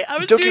 Okay, I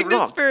was doing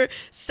this for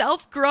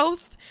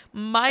self-growth,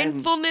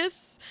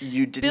 mindfulness,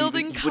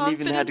 building confidence. You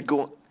wouldn't even have to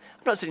go. I'm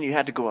not saying you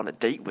had to go on a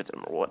date with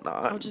him or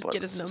whatnot. I'll just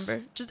get his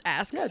number. Just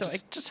ask. Yeah,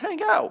 just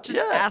hang out. Just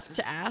ask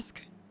to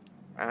ask.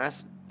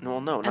 Ask? No,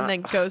 not. And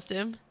then ghost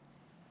him.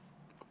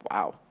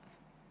 Wow.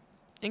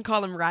 And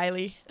call him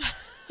Riley.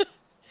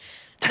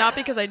 Not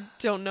because I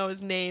don't know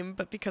his name,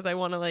 but because I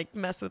want to like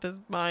mess with his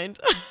mind.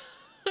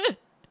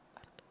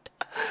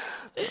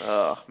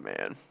 Oh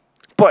man.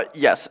 But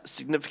yes,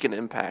 significant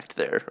impact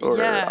there. Or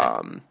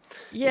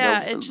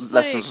it's just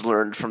lessons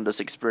learned from this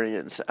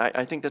experience.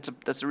 I think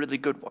that's a really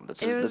good one.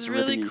 That's a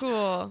really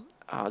cool.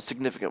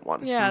 Significant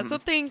one. Yeah, so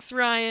thanks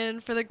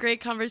Ryan for the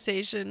great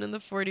conversation and the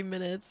 40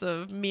 minutes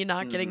of me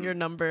not getting your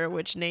number,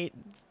 which Nate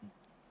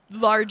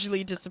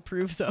largely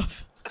disapproves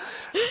of.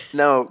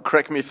 Now,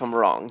 correct me if I'm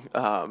wrong.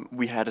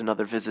 We had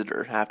another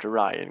visitor after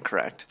Ryan,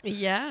 correct?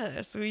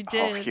 Yes, we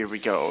did. Oh, here we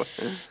go.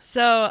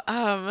 So,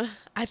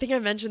 I think I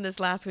mentioned this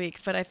last week,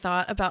 but I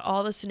thought about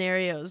all the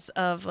scenarios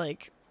of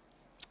like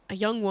a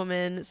young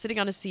woman sitting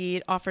on a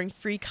seat offering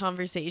free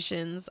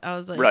conversations. I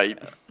was like,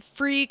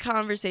 free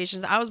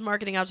conversations. I was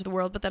marketing out to the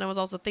world, but then I was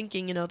also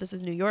thinking, this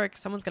is New York.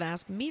 Someone's going to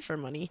ask me for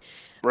money.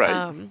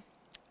 Right.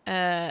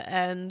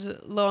 And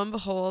lo and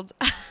behold,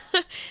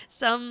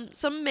 some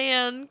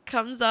man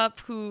comes up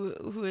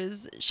who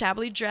is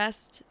shabbily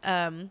dressed,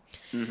 not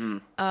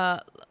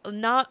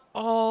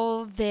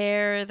all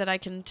there that I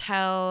can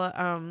tell,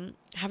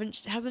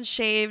 hasn't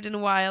shaved in a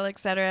while,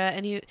 etc.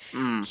 And he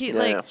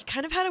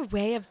kind of had a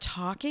way of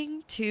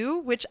talking too,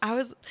 which I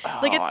was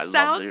like, it sounds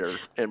love your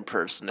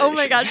impersonation. Oh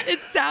my gosh,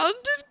 it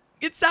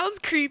sounds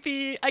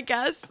creepy, I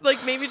guess,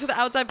 like maybe to the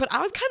outside, but I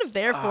was kind of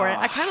there for it.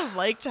 I kind of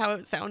liked how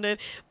it sounded,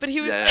 but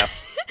he was,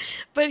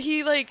 but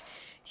he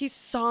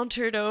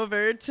sauntered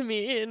over to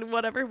me in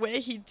whatever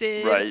way he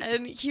did,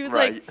 and he was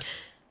like,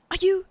 "Are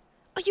you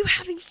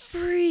having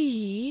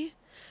free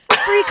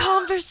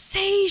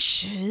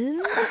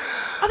conversations?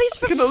 Are these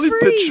for free?" I can only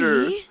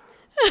picture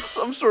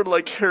some sort of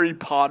like Harry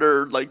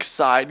Potter like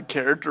side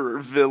character or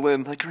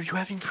villain. Like, are you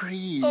having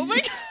free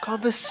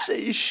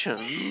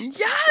conversations?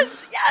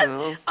 Yes.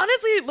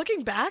 Honestly,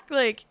 looking back,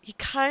 like he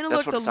kind of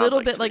looked a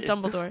little bit like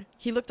Dumbledore.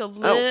 He looked a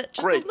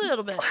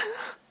little bit.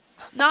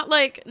 Not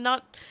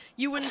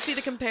you wouldn't see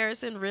the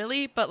comparison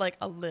really, but like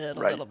a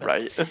little bit.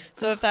 Right.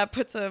 So if that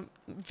puts a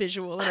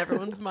visual in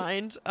everyone's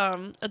mind, a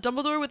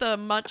Dumbledore with a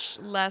much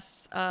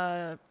less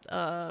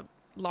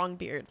long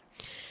beard.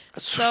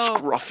 So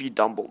scruffy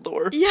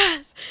Dumbledore.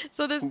 Yes.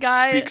 So this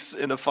guy speaks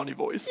in a funny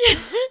voice.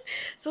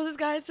 So this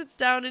guy sits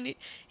down and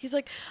he's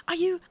like, "Are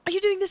you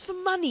doing this for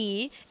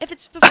money? If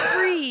it's for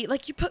free,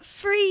 like you put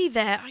free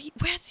there.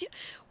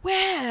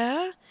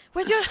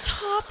 Where's your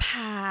top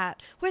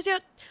hat? Where's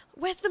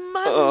the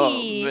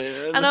money?" Oh,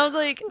 man. And I was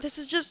like, this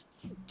is just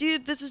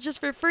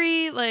for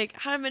free. Like,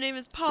 hi, my name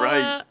is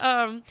Paula.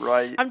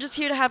 I'm just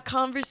here to have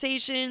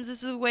conversations.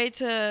 This is a way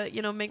to,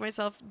 make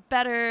myself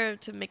better,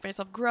 to make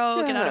myself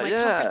grow, get out of my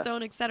comfort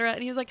zone, etc.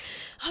 And he was like,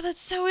 "Oh,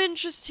 that's so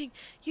interesting.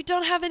 You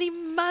don't have any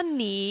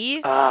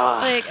money."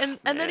 And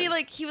then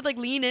he would like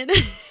lean in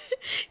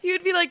he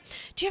would be like,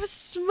 "Do you have a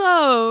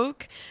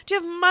smoke? Do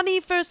you have money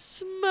for a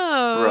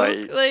smoke?"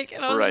 Right. Like,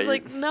 and I was Right. just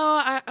like,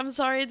 "No, I'm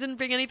sorry, I didn't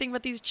bring anything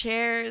but these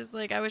chairs.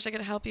 Like, I wish I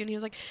could help you." And he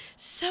was like,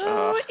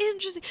 "So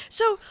interesting.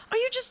 So, are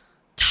you just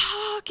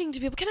talking to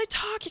people? Can I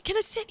talk? Can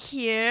I sit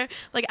here?"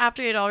 Like,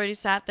 after he had already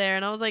sat there,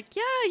 and I was like,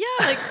 "Yeah.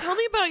 Like, tell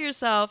me about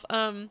yourself."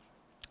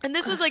 And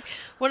this was like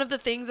one of the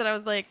things that I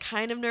was like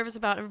kind of nervous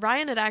about. And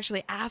Ryan had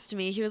actually asked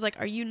me, he was like,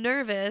 "Are you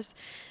nervous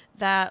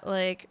that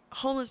like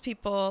homeless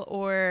people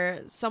or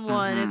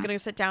someone is going to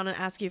sit down and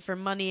ask you for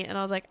money?" And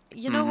I was like,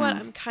 you know what?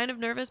 I'm kind of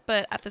nervous,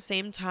 but at the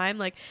same time,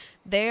 like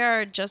they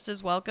are just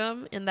as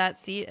welcome in that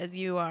seat as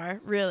you are,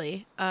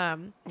 really.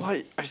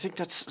 Well, I think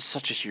that's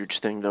such a huge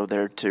thing though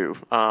there too.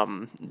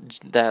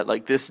 That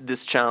like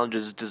this challenge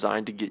is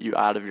designed to get you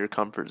out of your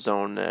comfort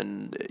zone,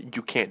 and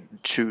you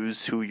can't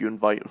choose who you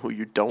invite and who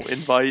you don't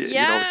invite. You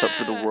know, it's up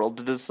for the world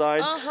to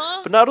decide.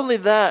 But not only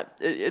that,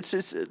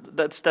 it's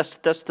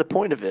that's the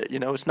point of it. You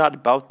know, it's not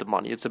about the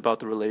money; it's about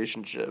the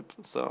relationship.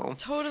 So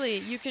totally,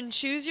 you can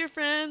choose your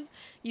friends,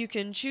 you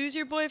can choose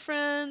your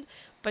boyfriend,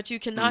 but you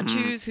cannot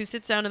choose who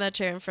sits down in that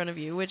chair in front of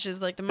you, which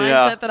is like the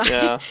mindset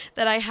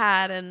that I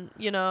had, and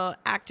you know,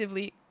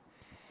 actively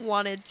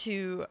wanted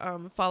to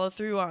follow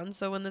through on.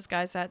 So when this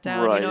guy sat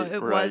down, you know,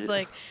 it was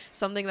like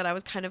something that I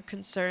was kind of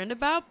concerned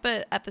about,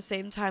 but at the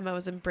same time I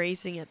was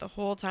embracing it the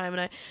whole time.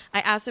 And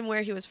I asked him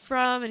where he was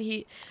from,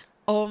 and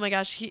oh my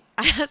gosh,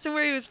 I asked him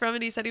where he was from,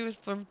 and he said he was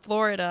from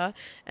Florida.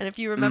 And if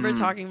you remember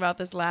talking about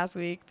this last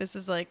week, this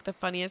is like the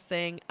funniest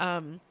thing.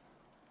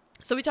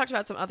 So we talked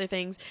about some other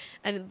things,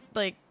 and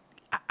like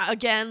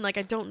again, like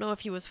I don't know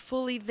if he was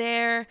fully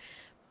there,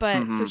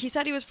 but so he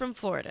said he was from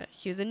Florida.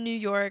 He was in New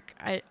York.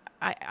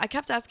 I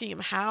kept asking him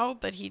how,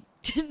 but he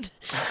didn't.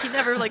 He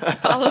never like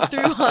followed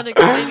through on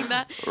explaining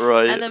that.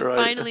 Right. And then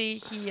finally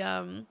he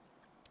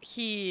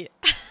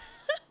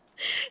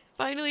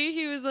finally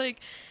he was like,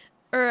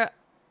 or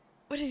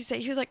what did he say?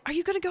 He was like, "Are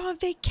you gonna go on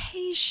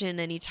vacation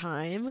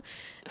anytime?"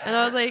 And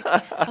I was like,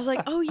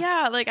 "Oh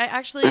yeah, like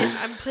I'm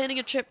planning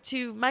a trip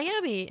to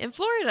Miami in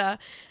Florida."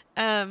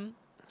 And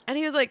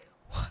he was like,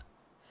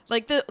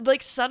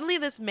 like suddenly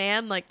this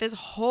man, like this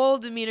whole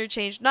demeanor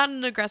changed, not in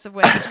an aggressive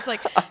way, but just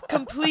like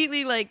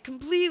completely like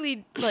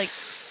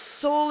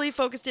solely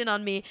focused in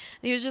on me.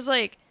 And he was just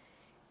like,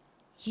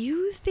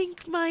 "You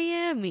think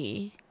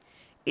Miami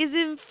is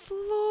in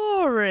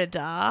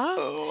Florida?"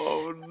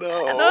 Oh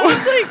no. And I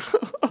was like,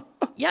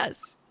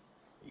 yes,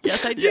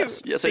 I do.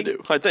 Yes, I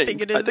do. I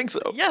think it is. I think so.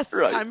 Yes,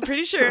 right. I'm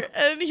pretty sure.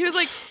 And he was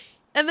like,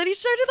 and then he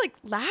started like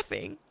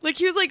laughing. Like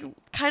he was like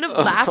kind of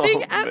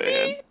laughing at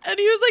me. And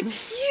he was like,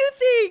 you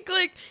think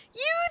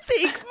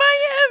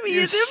Miami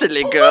You is in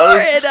silly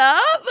Florida? girl.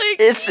 Like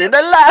It's in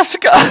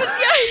Alaska.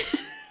 yeah.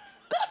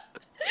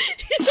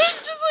 It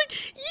was just like,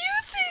 you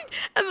think,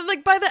 and then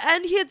like by the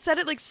end he had said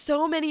it like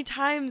so many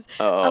times,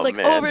 like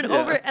man, over and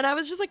over, and I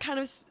was just like kind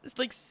of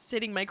like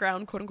sitting my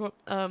ground, quote unquote.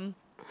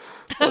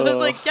 I was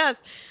like,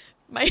 yes,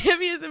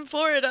 Miami is in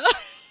Florida.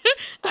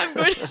 I'm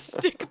going to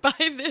stick by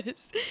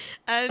this.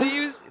 And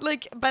he was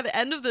like, by the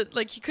end of the,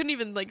 like, he couldn't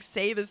even like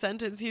say the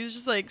sentence. He was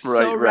just like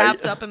so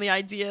wrapped up in the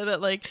idea that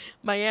like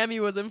Miami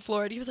was in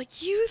Florida. He was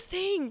like, you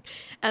think?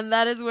 And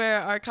that is where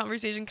our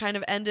conversation kind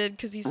of ended,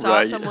 because he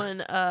saw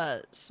someone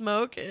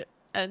smoke.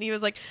 And he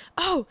was like,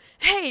 "Oh,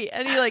 hey."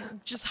 And he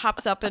like just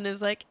hops up and is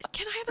like,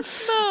 "Can I have a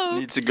smoke?"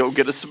 Need to go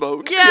get a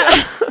smoke.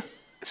 Yeah.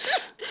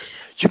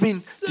 You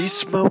mean these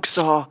smokes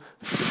are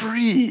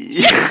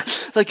free?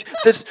 Like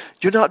this,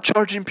 you're not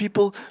charging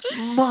people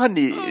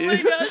money. Oh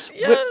my gosh,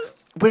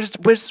 yes.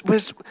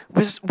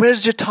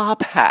 Where's your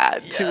top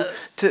hat to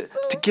so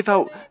give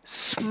out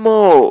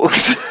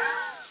smokes?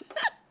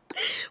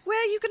 Where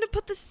are you going to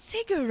put the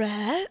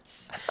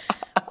cigarettes?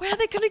 Where are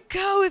they going to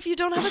go if you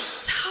don't have a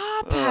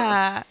top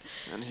hat?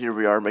 And here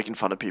we are making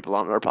fun of people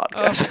on our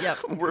podcast. Oh, yep.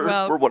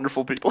 We're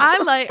wonderful people.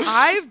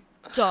 I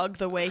dug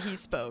the way he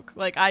spoke.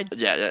 Like I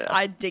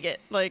dig it.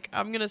 Like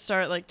I'm going to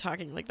start like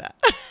talking like that.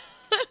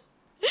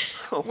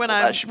 when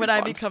I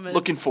become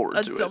looking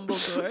forward to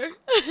Dumbledore.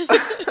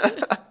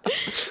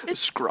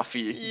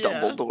 Scruffy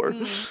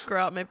Dumbledore.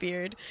 Grow out my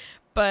beard.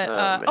 But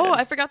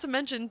I forgot to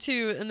mention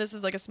too, and this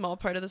is like a small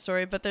part of the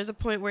story, but there's a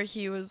point where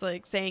he was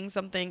like saying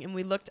something and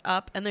we looked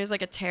up and there's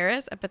like a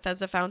terrace at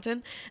Bethesda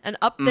Fountain, and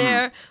up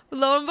there,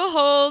 lo and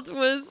behold,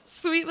 was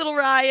sweet little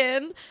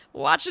Ryan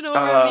watching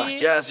over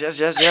me.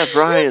 Yes,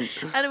 Ryan.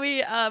 And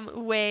we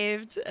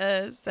waved,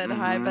 said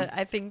hi, but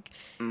I think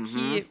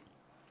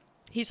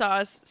he saw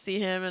us see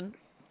him and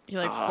he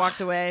like walked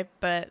away,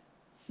 but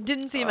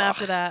didn't see him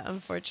after that,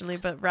 unfortunately.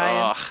 But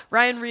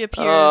Ryan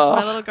reappears,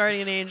 my little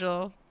guardian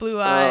angel,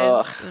 blue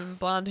eyes and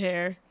blonde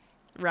hair.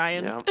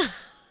 Ryan.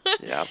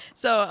 Yeah.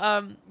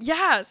 So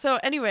So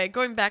anyway,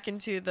 going back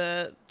into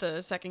the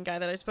second guy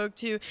that I spoke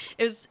to,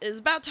 it was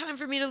about time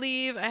for me to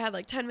leave. I had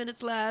like 10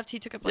 minutes left. He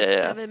took up like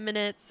 7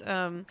 minutes.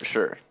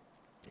 Sure.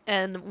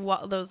 And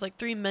those like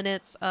 3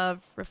 minutes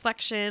of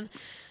reflection,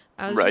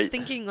 I was just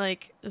thinking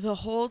like the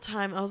whole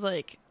time. I was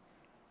like,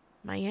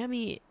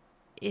 Miami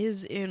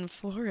is in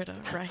Florida,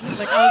 right?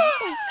 Like I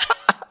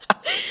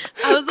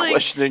I was like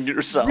questioning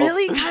yourself.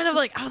 Really kind of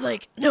like, I was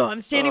like, no,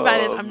 I'm standing by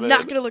this. I'm man.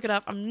 not going to look it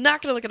up. I'm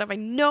not going to look it up. I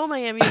know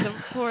Miami is in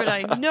Florida.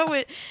 I know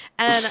it.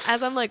 And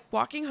as I'm like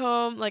walking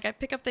home, like I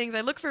pick up things.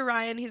 I look for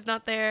Ryan. He's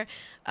not there.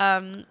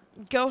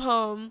 Go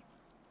home.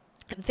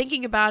 I'm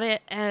thinking about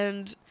it.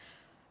 And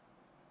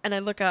I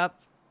look up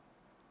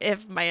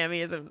if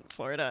Miami is in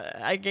Florida.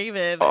 I gave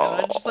it. And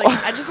I'm just like,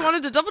 I just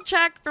wanted to double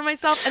check for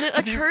myself. And it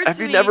occurred to me. Have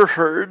you never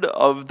heard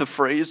of the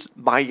phrase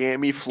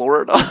Miami,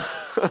 Florida?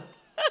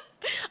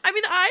 I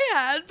mean, I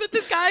had, but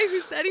this guy who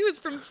said he was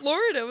from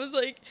Florida was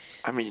like...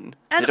 I mean,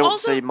 they don't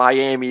say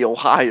Miami,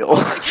 Ohio.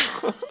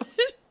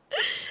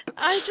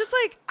 I just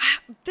like,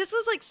 this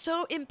was like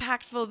so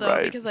impactful though,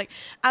 Right. because like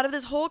out of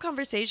this whole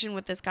conversation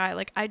with this guy,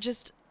 like I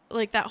just...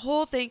 Like that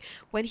whole thing,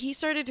 when he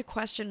started to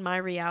question my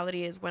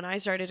reality is when I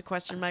started to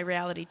question my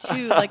reality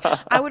too. Like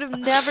I would have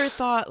never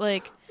thought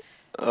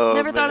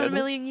never thought in a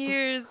million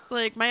years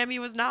like Miami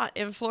was not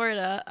in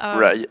Florida.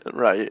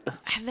 Right.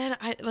 And then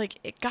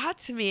it got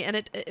to me, and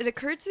it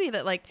occurred to me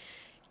that like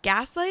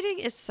gaslighting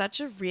is such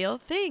a real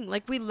thing.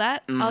 Like we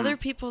let other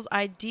people's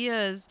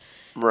ideas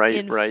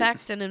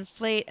infect and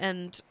inflate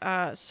and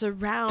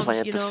surround,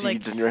 plant the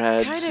seeds in your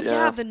head. Kind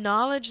of the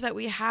knowledge that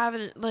we have,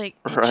 and like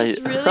it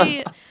just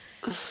really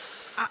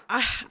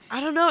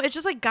I don't know. It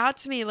just like got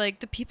to me,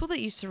 like the people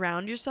that you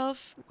surround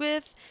yourself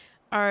with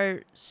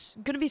are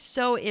going to be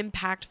so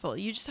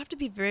impactful. You just have to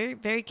be very,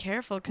 very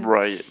careful,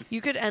 because you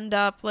could end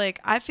up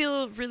like, I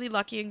feel really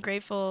lucky and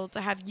grateful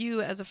to have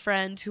you as a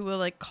friend who will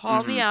like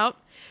call me out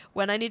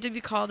when I need to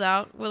be called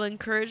out, will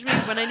encourage me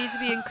when I need to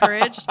be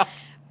encouraged,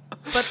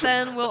 but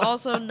then will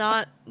also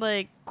not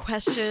like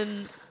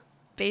question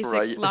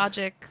basic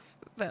logic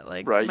that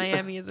like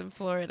Miami is in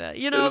Florida.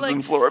 You know, like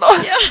in Florida.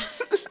 Yeah.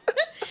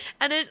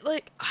 And it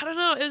like, I don't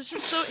know, it was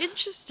just so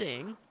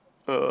interesting.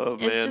 Oh,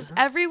 man. It's just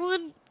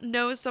everyone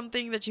knows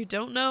something that you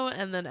don't know,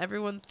 and then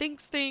everyone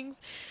thinks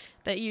things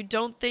that you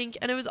don't think.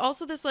 And it was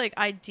also this like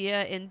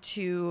idea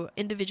into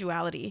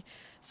individuality.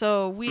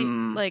 So we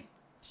like,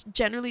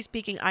 generally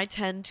speaking, I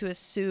tend to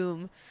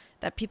assume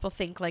that people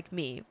think like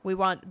me. We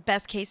want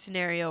best case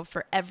scenario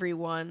for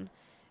everyone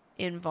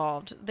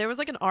involved. There was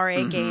like an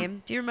RA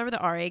game. Do you remember the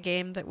RA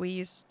game that we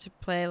used to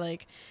play,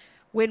 like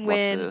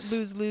win-win,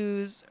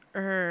 lose-lose,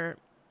 or...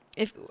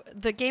 If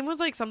the game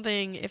was like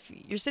something, if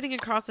you're sitting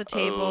across the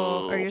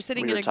table or you're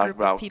sitting in a group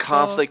of people.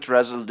 Conflict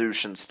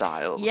resolution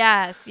styles.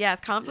 Yes,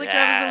 conflict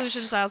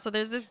resolution style. So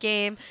there's this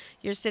game.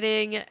 You're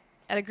sitting at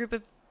a group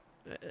of,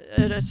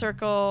 in a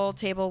circle,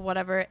 table,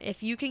 whatever.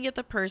 If you can get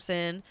the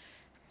person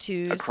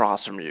to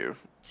across from you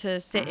to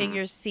sit in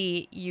your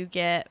seat, you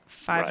get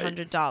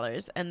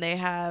 $500, and they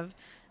have,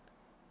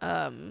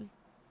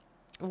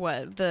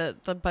 what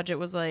the budget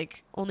was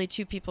like, only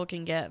 2 people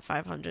can get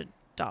 $500.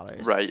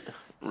 Right.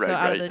 So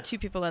out of the 2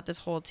 people at this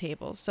whole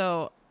table.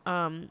 So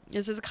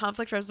this is a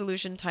conflict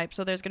resolution type.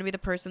 So there's going to be the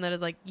person that is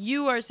like,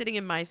 you are sitting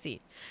in my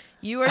seat.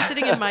 You are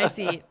sitting in my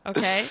seat.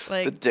 Okay.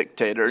 Like the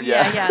dictator.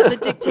 Yeah. The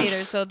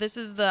dictator. So this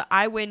is the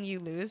I win, you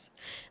lose.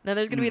 And then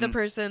there's going to be the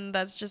person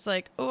that's just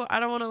like, oh,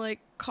 I don't want to like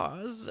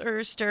cause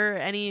or stir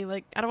any,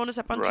 like, I don't want to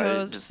step on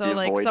toes. Just so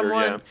like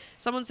avoider,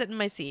 someone sit in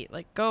my seat.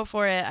 Like, go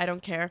for it. I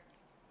don't care.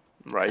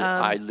 Right.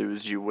 I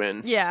lose, you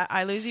win. Yeah.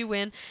 I lose, you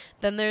win.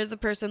 Then there's the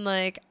person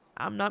like,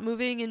 I'm not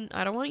moving and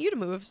I don't want you to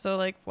move. So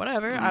like,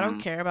 whatever. I don't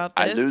care about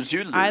this. I lose,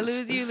 you lose. I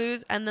lose, you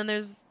lose. And then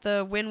there's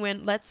the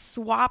win-win. Let's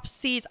swap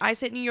seats. I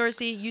sit in your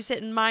seat. You sit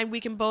in mine.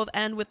 We can both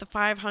end with the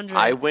 500.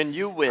 I win,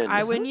 you win.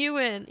 I win, you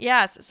win.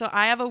 Yes. So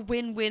I have a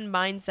win-win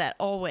mindset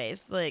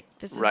always. Like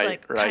this is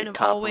like kind of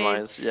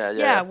compromise. always.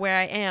 Yeah. Where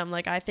I am.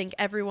 Like I think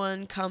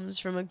everyone comes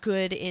from a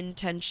good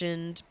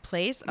intentioned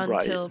place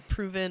until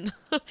proven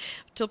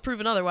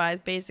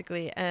otherwise,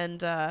 basically.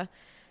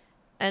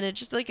 And it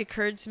just like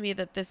occurred to me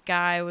that this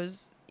guy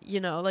was, you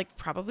know, like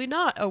probably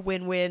not a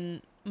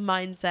win-win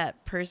mindset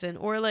person,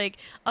 or like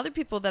other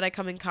people that I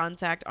come in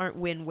contact aren't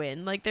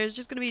win-win. Like there's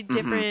just going to be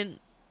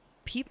different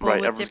people with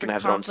everyone's different gonna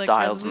have their own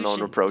styles and their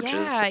own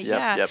approaches.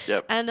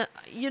 Yep. And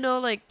you know,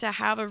 like to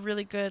have a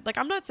really good, like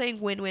I'm not saying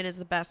win-win is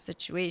the best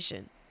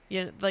situation.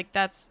 You know, like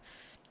that's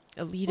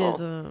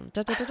elitism.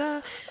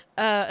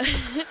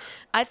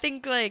 I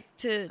think like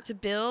to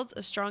build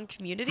a strong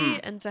community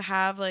and to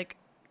have like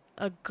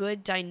a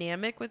good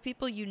dynamic with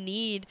people, you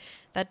need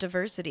that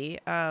diversity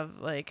of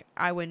like,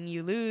 I win,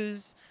 you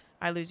lose,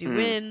 I lose, you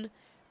win,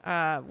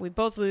 we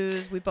both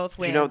lose, we both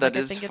win. You know, that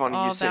like, is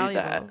funny you say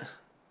that.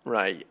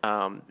 Right.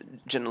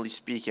 Generally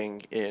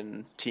speaking,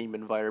 in team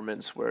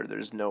environments where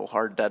there's no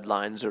hard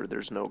deadlines or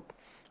there's no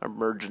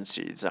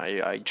emergencies,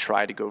 I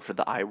try to go for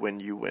the I win,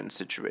 you win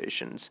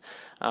situations.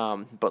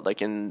 But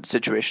like in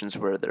situations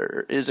where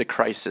there is a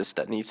crisis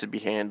that needs to be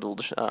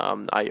handled,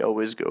 I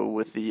always go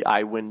with the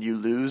I win, you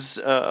lose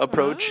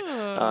approach.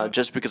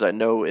 Just because I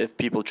know if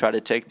people try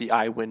to take the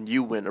I win,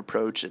 you win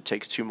approach, it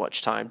takes too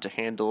much time to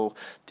handle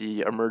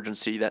the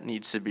emergency that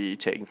needs to be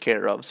taken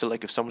care of. So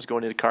like if someone's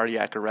going into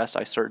cardiac arrest,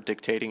 I start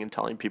dictating communicating and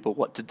telling people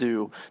what to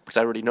do because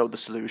I already know the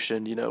solution.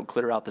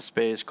 Clear out the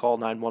space, call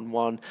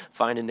 911,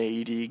 find an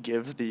AED,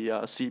 give the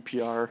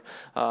CPR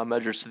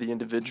measures to the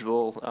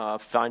individual,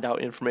 find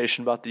out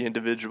information about the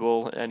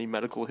individual, any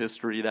medical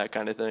history, that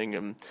kind of thing,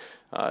 and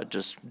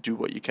just do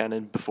what you can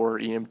before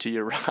EMT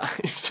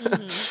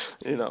arrives.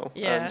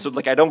 Yeah. And so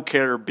I don't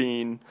care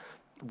being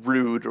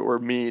rude or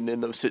mean in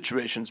those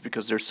situations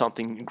because there's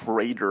something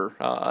greater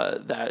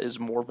that is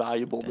more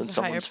valuable than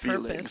someone's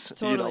feelings.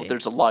 Totally.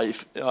 There's a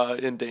life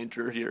in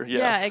danger here.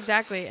 Yeah,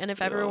 exactly. And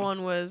if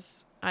everyone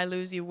was I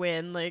lose, you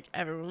win,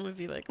 everyone would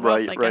be like, well,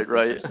 I guess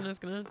this person is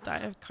gonna die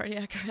of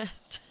cardiac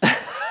arrest.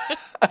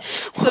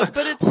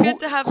 But it's good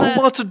to have that.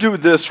 Who wants to do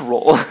this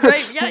role?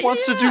 Right? Yeah, Who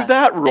wants to do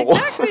that role?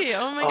 Exactly.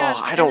 Oh my gosh.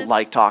 I don't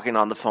like talking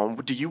on the phone.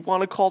 Do you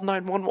want to call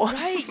 911?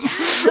 Right. Yeah.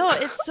 No,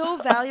 it's so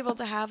valuable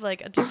to have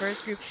a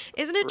diverse group.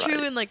 Isn't it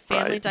true in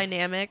family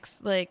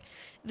dynamics? The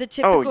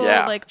typical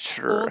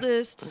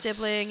oldest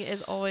sibling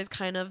is always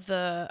kind of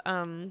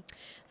the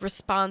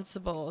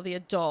responsible, the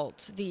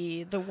adult,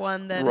 the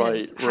one that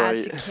has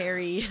had to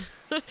carry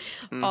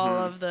all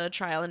of the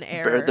trial and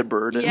error. Bear the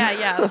burden.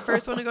 Yeah. The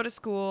first one to go to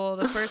school,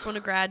 the first one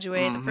to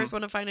graduate, the first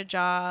one to find a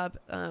job,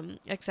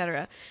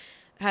 etc.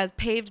 has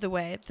paved the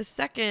way. The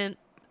second,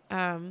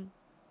 sorry.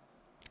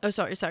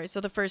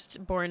 So the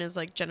firstborn is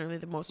generally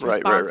the most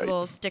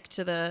responsible, stick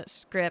to the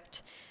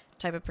script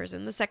type of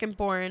person. The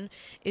secondborn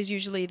is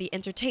usually the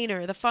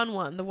entertainer, the fun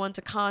one, the one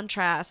to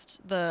contrast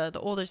the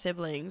older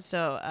siblings.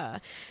 So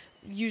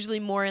usually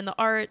more in the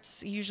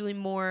arts, usually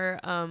more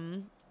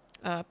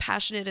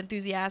passionate,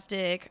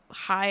 enthusiastic,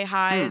 high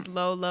highs,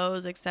 low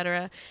lows,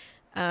 etc.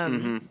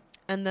 And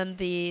then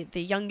the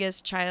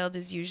youngest child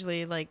is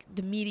usually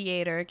the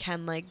mediator,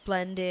 can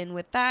blend in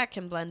with that,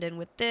 can blend in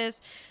with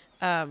this,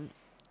 follows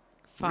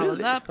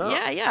really? up. Oh.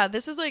 Yeah.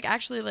 This is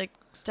actually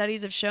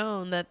studies have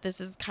shown that this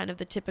is kind of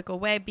the typical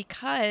way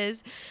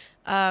because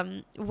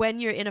when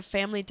you're in a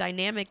family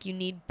dynamic, you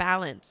need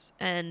balance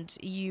and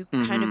you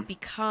kind of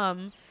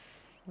become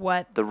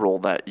what the role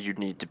that you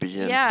need to be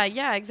in.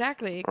 Yeah,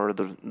 exactly. Or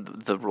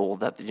the role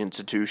that the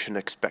institution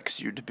expects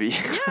you to be.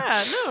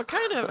 Yeah, no,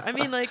 kind of. I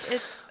mean,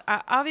 it's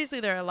obviously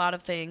there are a lot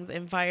of things: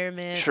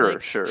 environment, sure,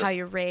 how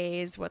you're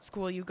raised, what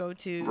school you go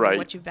to,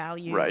 what you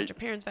value, what your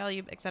parents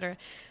value, etc.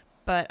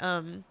 But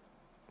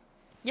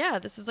yeah,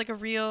 this is a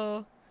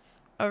real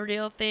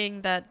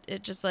thing that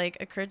it just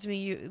occurred to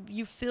me.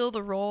 You fill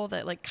the role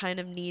that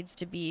kind of needs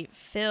to be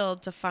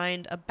filled to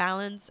find a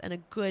balance and a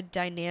good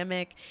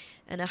dynamic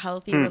and a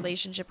healthy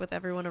relationship with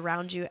everyone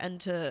around you,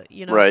 and to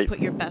put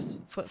your best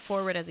foot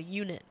forward as a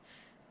unit.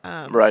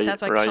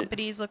 That's why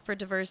companies look for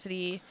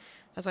diversity.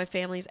 That's why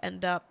families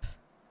end up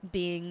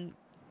being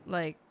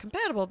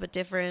compatible but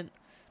different.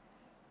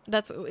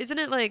 Isn't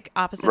it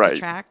opposites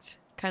attract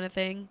kind of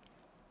thing?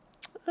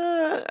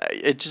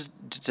 It just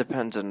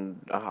depends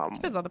on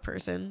depends on the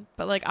person,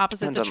 but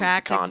opposites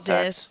attract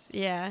exists.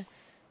 Yeah.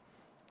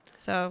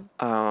 So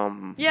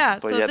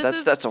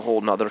that's a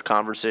whole nother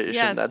conversation.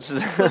 Yes.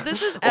 So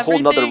this is a whole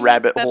nother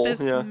rabbit hole. This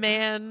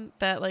man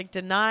that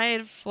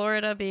denied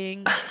Florida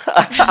being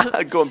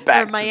going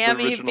back or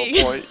Miami to the original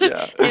being point.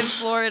 Yeah. in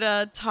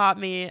Florida taught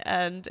me,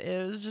 and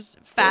it was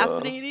just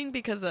fascinating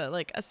because a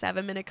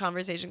 7-minute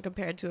conversation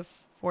compared to a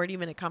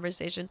 40-minute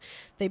conversation,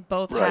 they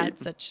both had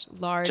such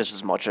large, just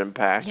as much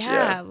impact.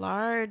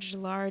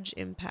 Large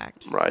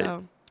impact. Right.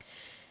 So,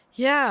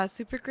 yeah,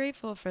 super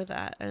grateful for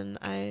that, and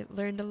I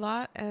learned a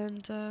lot.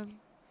 And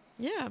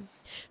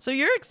so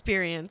your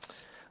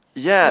experience,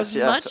 was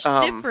much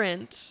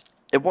different.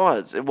 It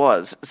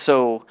was.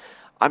 So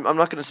I'm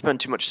not going to spend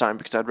too much time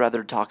because I'd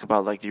rather talk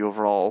about the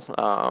overall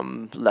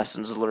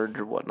lessons learned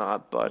or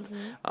whatnot. But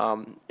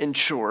in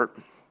short.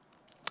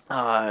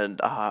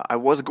 I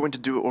was going to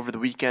do it over the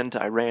weekend.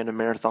 I ran a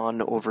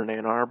marathon over in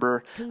Ann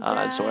Arbor.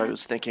 And so I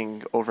was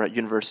thinking over at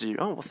university.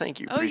 Oh, well, thank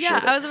you. Appreciate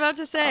it. I was about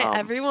to say,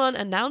 everyone,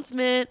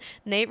 announcement.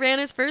 Nate ran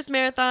his first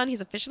marathon. He's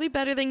officially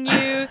better than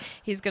you.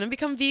 He's going to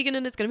become vegan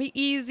and it's going to be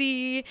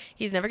easy.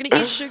 He's never going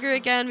to eat sugar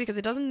again because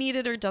he doesn't need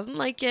it or doesn't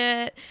like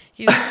it.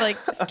 He's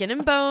skin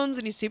and bones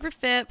and he's super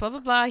fit, blah, blah,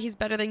 blah. He's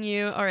better than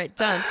you. All right,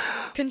 done.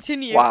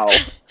 Continue. Wow.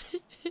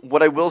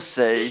 What I will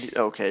say,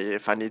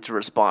 if I need to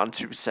respond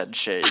to said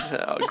shade,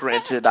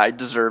 granted, I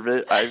deserve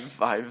it.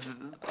 I've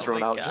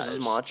thrown out just as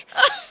much.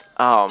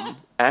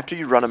 After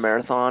you run a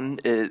marathon,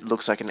 it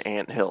looks like an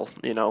anthill.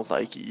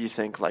 You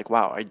think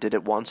wow, I did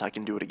it once, I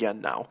can do it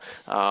again now.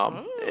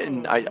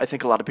 And I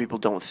think a lot of people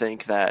don't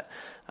think that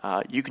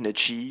you can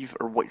achieve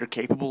or what you're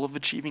capable of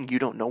achieving. You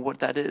don't know what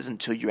that is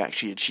until you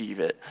actually achieve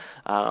it.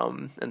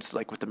 And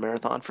so with the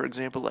marathon, for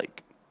example,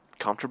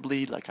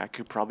 comfortably, I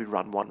could probably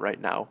run one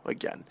right now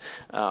again,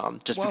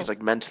 just because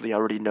mentally I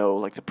already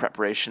know the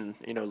preparation,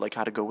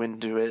 how to go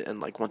into it,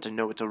 and once I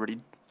know it's already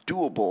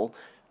doable,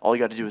 all you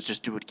got to do is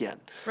just do it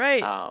again.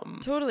 Right.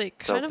 Totally.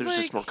 So there's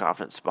just more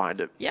confidence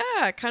behind it.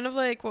 Yeah, kind of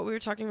like what we were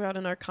talking about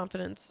in our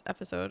confidence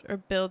episode, or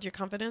build your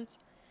confidence,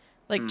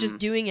 just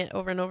doing it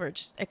over and over.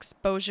 Just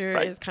exposure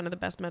is kind of the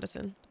best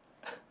medicine.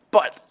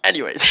 But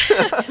anyways,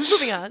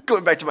 moving on.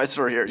 Going back to my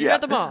story here. You got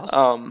them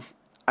all.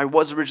 I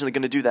was originally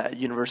going to do that at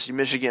University of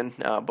Michigan,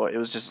 but it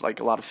was just like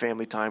a lot of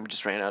family time. We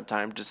just ran out of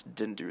time, just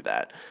didn't do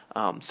that.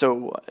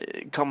 So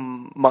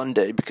come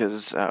Monday,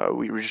 because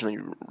we originally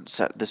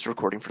set this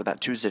recording for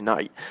that Tuesday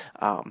night,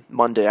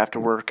 Monday after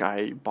work,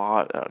 I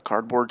bought a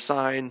cardboard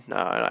sign.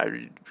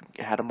 I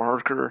had a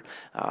marker,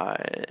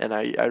 and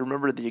I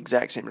remember the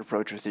exact same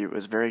approach with you. It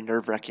was very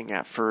nerve-wracking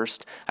at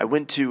first. I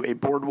went to a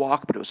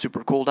boardwalk, but it was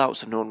super cold out,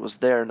 so no one was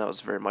there, and that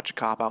was very much a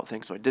cop-out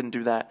thing, so I didn't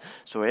do that.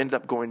 So I ended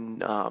up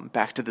going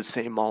back to the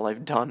same mall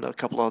I've done a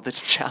couple of the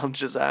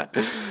challenges at.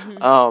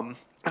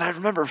 And I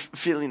remember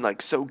feeling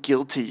like so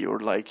guilty, or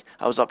like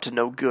I was up to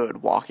no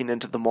good walking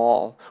into the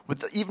mall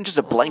with even just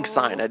a blank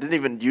sign. I didn't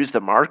even use the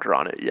marker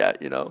on it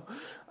yet,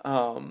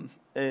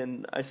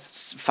 and I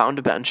found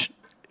a bench.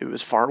 It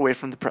was far away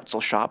from the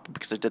pretzel shop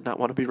because I did not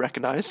want to be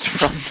recognized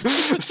from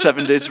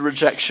 7 Days of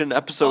Rejection,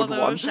 episode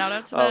 1. Shout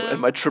out to them.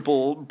 And my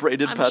triple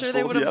braided pretzel. I'm sure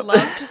they would have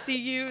loved to see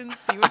you and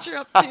see what you're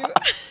up to.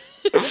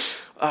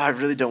 I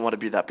really don't want to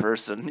be that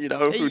person,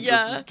 who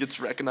just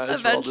gets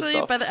recognized for all this stuff.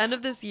 Eventually, by the end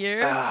of this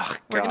year, I'm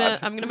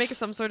gonna make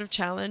some sort of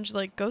challenge,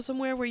 like go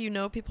somewhere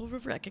where people will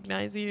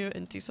recognize you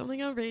and do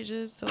something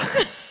outrageous. So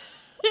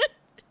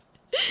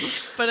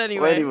but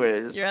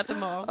anyways, you're at the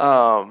mall.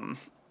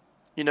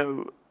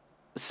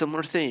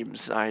 Similar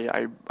themes.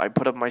 I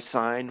put up my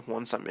sign.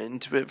 Once I'm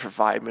into it for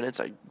 5 minutes,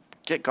 I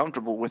get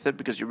comfortable with it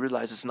because you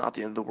realize it's not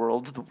the end of the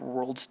world. The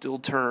world still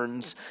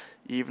turns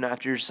even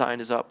after your sign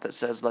is up that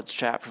says let's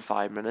chat for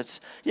 5 minutes.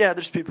 Yeah,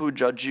 there's people who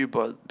judge you,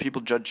 but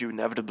people judge you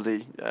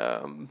inevitably.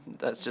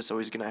 That's just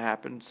always going to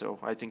happen. So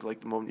I think like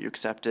the moment you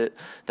accept it,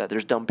 that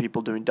there's dumb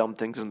people doing dumb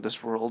things in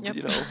this world,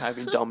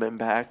 having dumb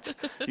impact,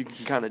 you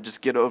can kind of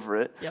just get over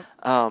it. Yep.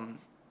 And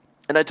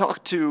I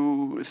talked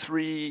to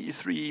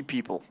three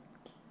people.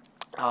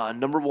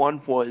 Number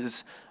one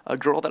was a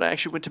girl that I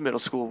actually went to middle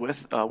school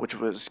with, which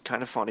was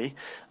kind of funny.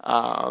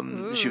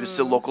 She was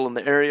still local in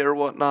the area or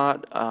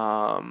whatnot.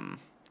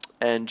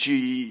 And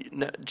she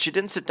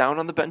didn't sit down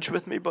on the bench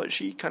with me, but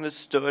she kind of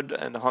stood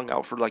and hung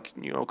out for like,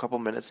 a couple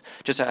minutes,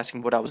 just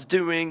asking what I was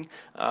doing.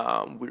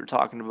 We were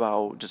talking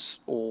about just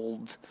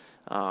old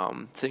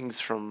things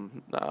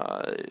from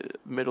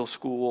middle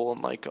school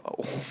and like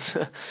old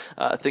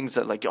things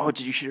that like, oh,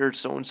 did you hear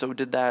so-and-so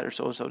did that or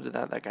so-and-so did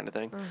that kind of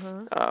thing.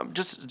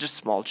 Just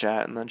small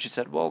chat. And then she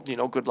said, well,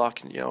 good luck,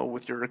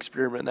 with your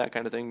experiment, that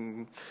kind of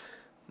thing.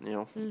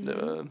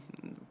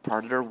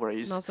 Parted her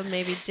ways. And also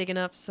maybe digging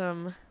up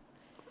some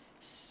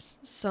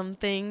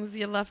things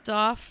you left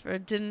off or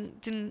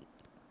didn't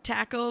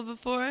tackle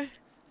before.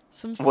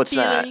 Some What's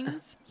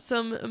feelings, that?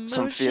 Some emotions.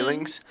 Some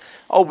feelings?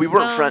 Oh, we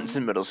weren't friends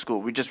in middle school.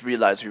 We just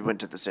realized we went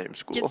to the same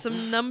school. Get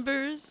some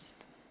numbers.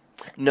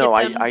 No,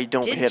 I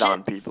don't hit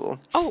on people.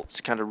 Oh. It's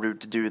kind of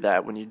rude to do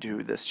that when you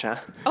do this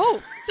chat.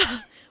 Oh,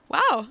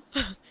 wow.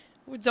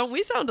 Don't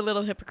we sound a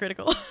little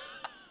hypocritical?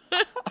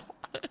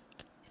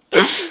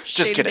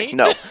 Just kidding.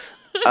 No.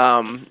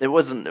 It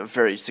wasn't a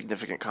very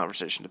significant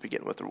conversation to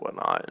begin with or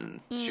whatnot,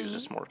 and she was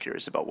just more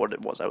curious about what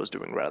it was I was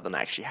doing rather than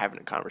actually having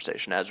a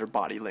conversation, as her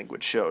body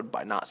language showed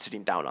by not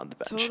sitting down on the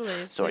bench.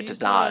 Totally. So I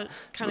did not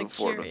move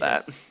forward with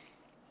that.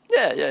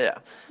 Yeah.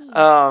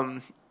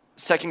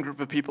 Second group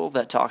of people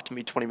that talked to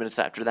me 20 minutes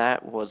after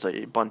that was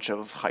a bunch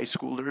of high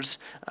schoolers.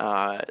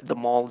 The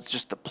mall is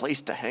just a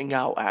place to hang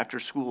out after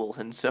school,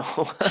 and so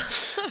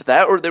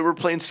that or they were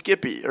playing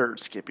hooky,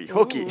 Skippy.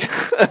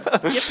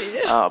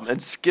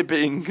 And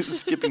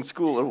skipping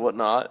school or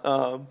whatnot.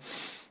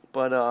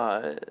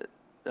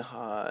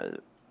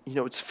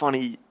 It's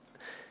funny.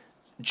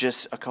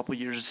 Just a couple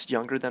years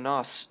younger than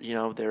us,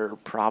 they're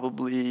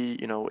probably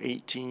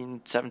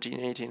 17,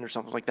 18 or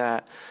something like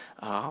that.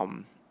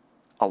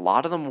 A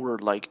lot of them were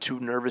like too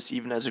nervous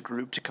even as a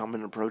group to come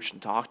and approach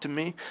and talk to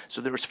me.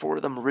 So there was 4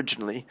 of them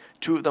originally.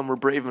 2 of them were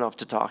brave enough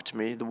to talk to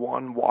me. The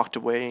one walked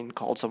away and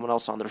called someone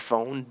else on their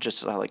phone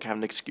just to have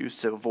an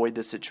excuse to avoid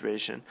the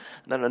situation.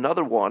 And then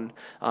another one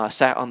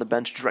sat on the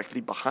bench directly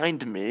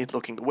behind me,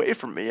 looking away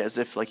from me as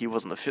if like he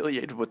wasn't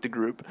affiliated with the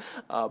group.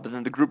 But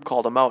then the group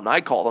called him out and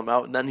I called him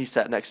out, and then he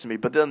sat next to me.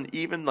 But then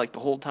even like the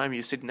whole time he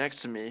was sitting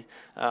next to me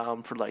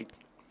for like,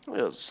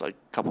 it was like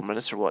a couple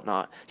minutes or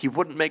whatnot, he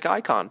wouldn't make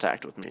eye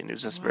contact with me, and he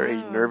was just very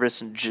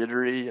nervous and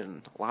jittery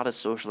and a lot of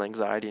social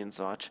anxiety and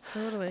such.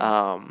 Totally.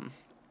 And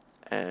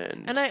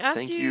I asked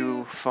thank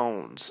you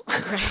phones.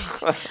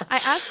 Right. I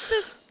asked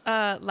this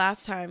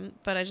last time,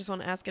 but I just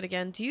want to ask it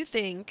again. Do you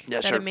think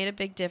that it made a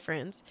big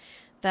difference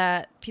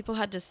that people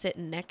had to sit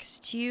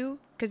next to you?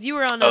 Because you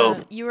were on a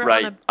bench.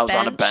 I was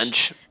on a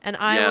bench, and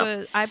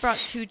I brought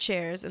 2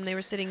 chairs, and they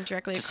were sitting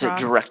directly across. Sit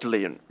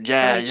directly and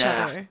each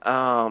other.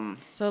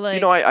 So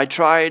like, I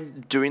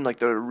tried doing like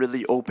the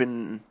really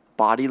open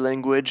body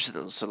language,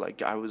 so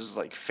like I was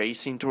like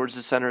facing towards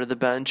the center of the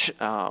bench.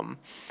 But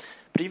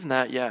even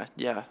that,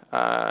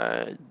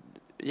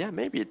 yeah,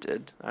 maybe it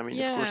did. I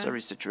mean, of course,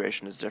 every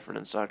situation is different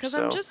and such. Because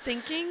I'm just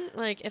thinking,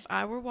 like, if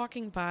I were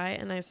walking by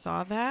and I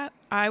saw that,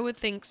 I would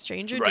think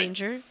stranger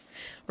danger.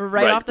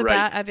 Right off the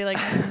bat, I'd be like,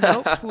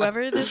 nope,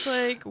 whoever this,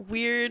 like,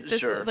 weird,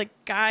 this, like,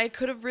 guy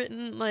could have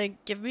written,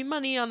 like, give me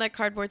money on that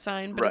cardboard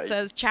sign, but it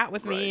says chat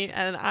with me,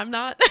 and I'm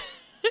not...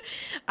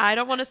 I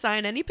don't want to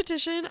sign any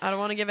petition. I don't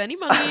want to give any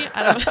money.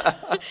 I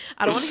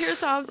don't want to hear a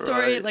sob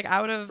story. Like, I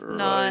would have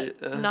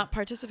not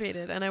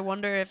participated. And I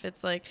wonder if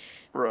it's like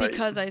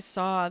because I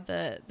saw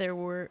that there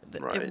were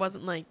it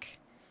wasn't like,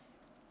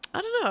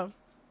 I don't know.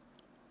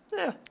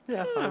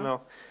 Yeah, I don't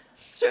know.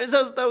 So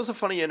that was a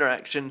funny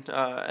interaction.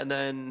 And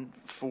then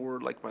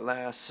for like my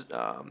last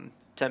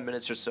 10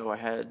 minutes or so, I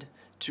had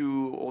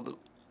two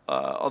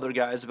other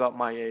guys about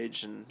my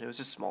age, and it was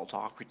just small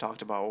talk. We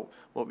talked about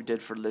what we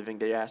did for a living.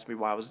 They asked me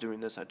why I was doing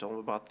this. I told them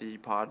about the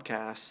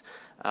podcast,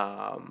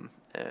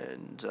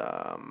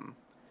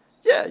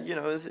 yeah, you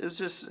know, it was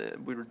just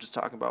we were just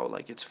talking about,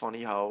 like, it's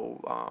funny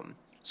how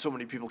so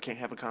many people can't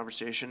have a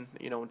conversation,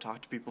 you know, and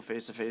talk to people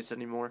face to face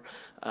anymore.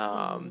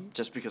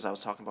 Just because I was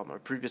talking about my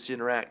previous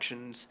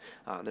interactions,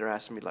 they're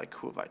asking me, like,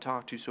 who have I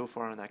talked to so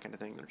far and that kind of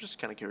thing. They're just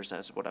kind of curious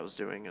as to what I was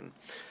doing, and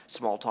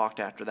small talked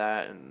after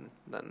that, and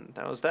then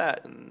that was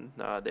that. And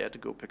they had to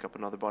go pick up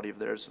another buddy of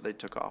theirs, so they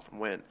took off and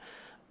went.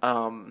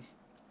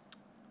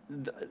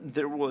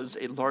 There was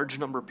a large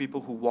number of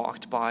people who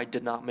walked by,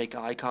 did not make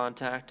eye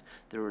contact.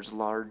 There was a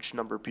large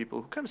number of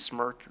people who kind of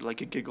smirked,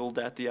 like giggled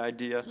at the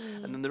idea.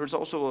 And then there was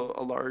also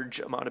a large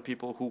amount of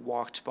people who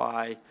walked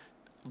by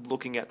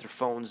looking at their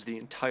phones the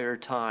entire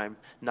time,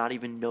 not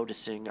even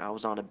noticing I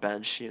was on a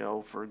bench, you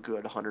know, for a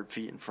good 100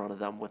 feet in front of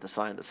them with a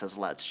sign that says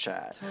 "Let's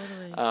chat."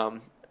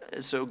 Totally.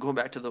 So going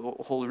back to the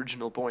whole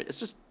original point, it's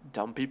just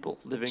dumb people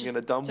living in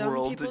a dumb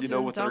world, you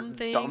know, with their dumb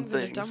things. In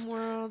a dumb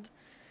world.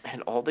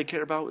 And all they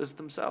care about is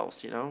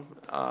themselves, you know?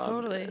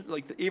 Totally.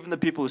 Like, even the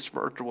people who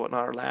smirked or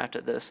whatnot or laughed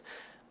at this,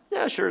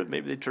 yeah, sure,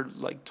 maybe they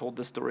told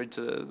this story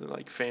to,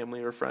 like,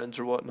 family or friends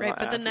or whatnot. Right,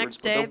 but the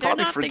next day, they'll they're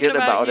probably not forget thinking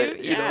about it,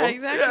 you know?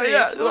 Exactly.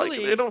 Yeah, totally.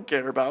 like, they don't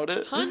care about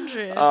it.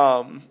 100.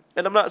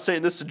 And I'm not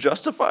saying this to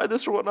justify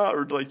this or whatnot,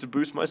 or, like, to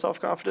boost my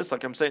self-confidence.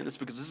 Like, I'm saying this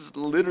because this is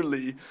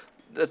literally...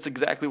 That's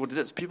exactly what it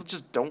is. People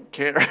just don't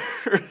care,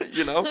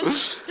 you know?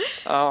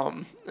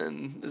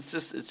 And it's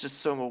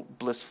just so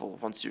blissful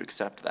once you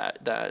accept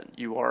that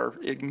you are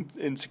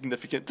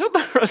insignificant to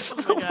the rest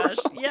of the world.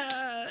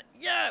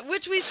 Yeah.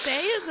 Which we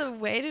say is a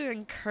way to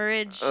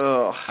encourage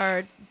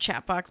our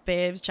chat box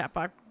babes, chat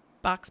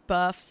box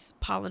buffs,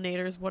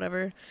 pollinators,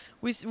 whatever.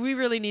 We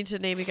really need to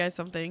name you guys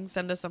something.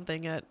 Send us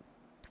something at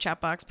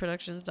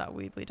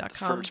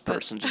chatboxproductions.weebly.com. First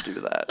person to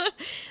do that.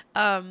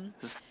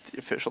 This is the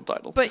official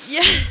title. But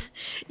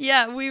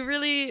we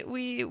really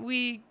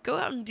we go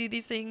out and do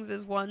these things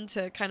as one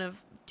to kind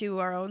of do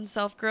our own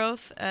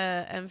self-growth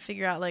and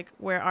figure out, like,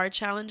 where our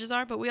challenges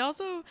are. But we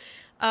also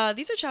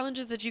these are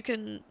challenges that you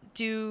can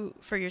do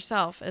for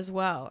yourself as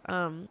well.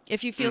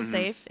 If you feel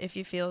safe, if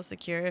you feel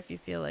secure, if you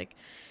feel like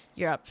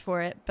you're up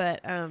for it.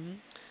 But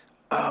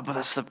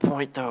that's the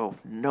point, though.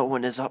 No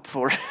one is up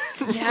for it.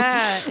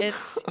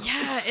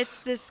 It's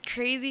this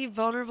crazy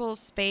vulnerable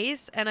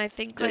space, and I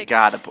think, like, you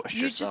gotta push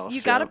yourself.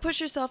 You gotta push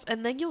yourself,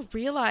 and then you'll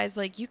realize,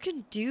 like, you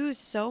can do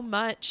so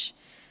much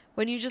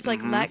when you just,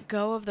 like, let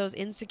go of those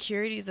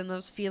insecurities and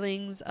those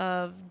feelings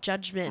of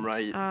judgment.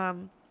 Right.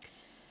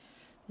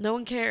 No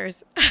one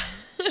cares.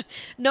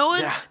 No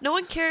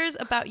one cares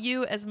about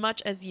you as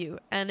much as you,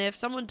 and if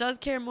someone does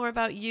care more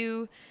about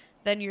you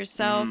than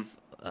yourself,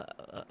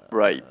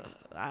 right.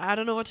 I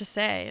don't know what to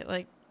say.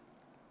 Like,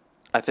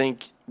 I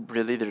think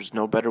really there's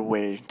no better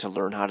way to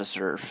learn how to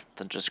surf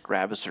than just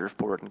grab a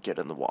surfboard and get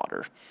in the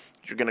water.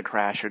 You're going to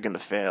crash, you're going to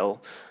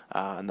fail,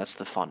 and that's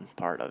the fun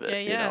part of it. Yeah.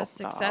 You know?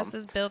 Success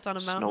is built on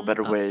a mountain no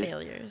better of way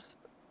failures.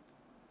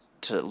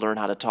 To learn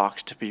how to talk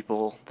to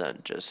people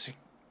than just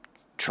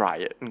try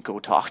it and go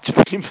talk to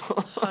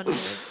people.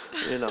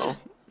 100. You know?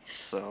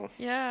 So.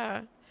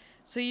 Yeah.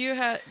 So do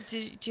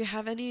you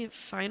have any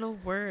final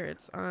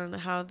words on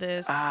how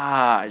this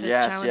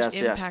challenge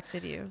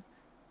impacted you?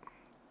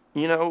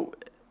 You know,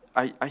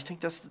 I think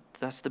that's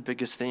the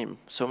biggest theme.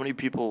 So many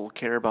people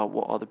care about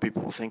what other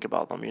people will think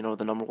about them. You know,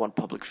 the number one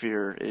public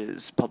fear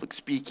is public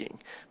speaking,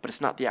 but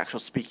it's not the actual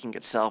speaking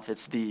itself.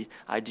 It's the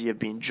idea of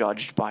being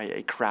judged by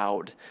a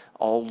crowd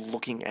all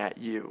looking at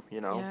you,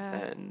 you know? Yeah.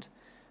 And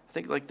I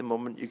think, like, the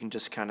moment you can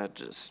just kind of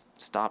just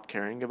stop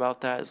caring about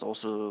that is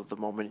also the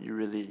moment you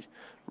really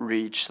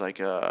reach, like,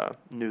 a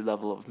new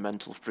level of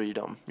mental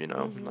freedom, you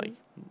know? Like,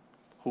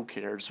 who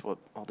cares what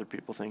other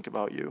people think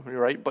about you,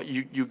 right? But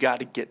you got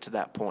to get to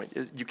that point.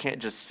 You can't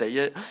just say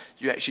it.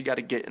 You actually got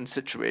to get in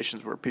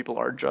situations where people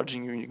are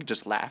judging you and you can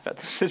just laugh at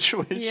the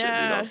situation.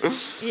 Yeah. You know?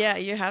 Yeah,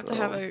 you have to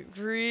have a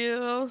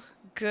real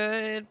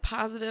good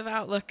positive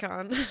outlook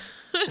on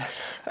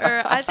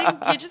or I think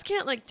you just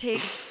can't, like,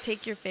 take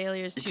your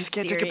failures too seriously. You just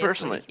can't take it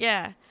personally.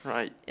 Yeah.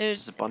 Right. It's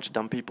just a bunch of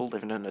dumb people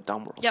living in a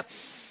dumb world.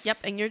 Yep,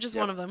 and you're just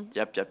one of them.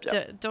 Yep.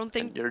 Don't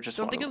think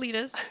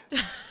elitist,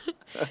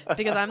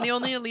 because I'm the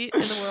only elite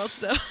in the world.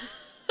 So.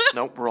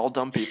 Nope, we're all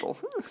dumb people.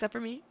 Except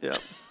for me. Yeah.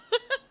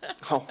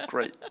 Oh,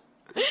 great.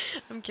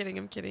 I'm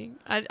kidding.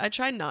 I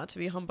try not to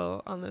be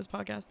humble on this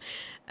podcast.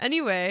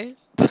 Anyway,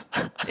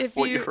 if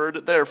Well, you heard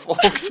it there,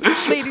 folks.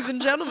 ladies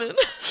and gentlemen,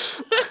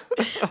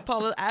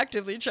 Paula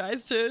actively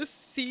tries to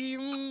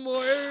seem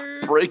more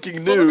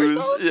Breaking full of news.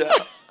 herself. Yeah.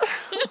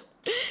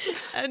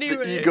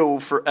 Anyway. The ego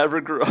forever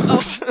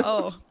grows.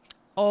 Oh,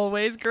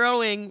 always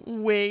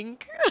growing.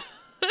 Wink.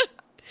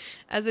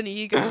 As an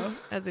ego.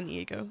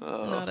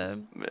 Oh,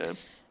 man.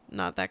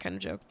 Not that kind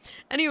of joke.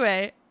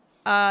 Anyway,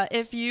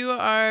 if you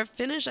are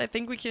finished, I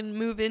think we can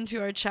move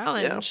into our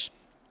challenge.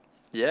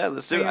 Yeah,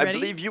 let's do it. I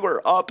believe you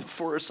are up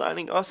for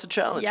assigning us a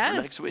challenge for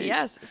next week.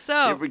 Yes.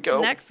 So here we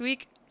go. Next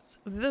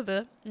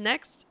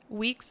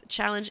week's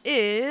challenge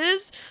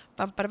is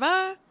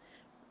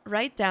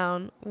write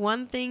down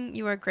one thing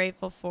you are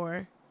grateful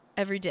for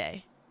every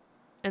day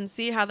and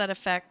see how that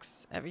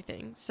affects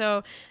everything.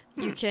 So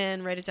you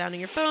can write it down on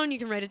your phone, you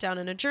can write it down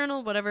in a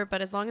journal, whatever,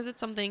 but as long as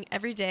it's something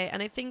every day.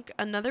 And I think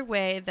another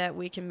way that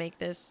we can make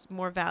this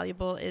more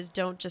valuable is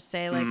don't just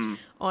say like,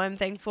 oh, I'm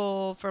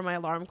thankful for my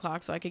alarm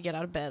clock so I could get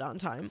out of bed on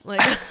time. Like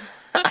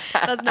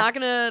that's not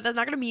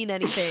gonna mean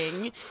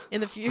anything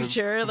in the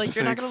future. Like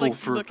you're not gonna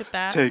like look at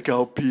that.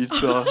 Takeout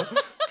pizza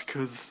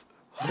because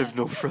I have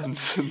no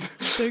friends. And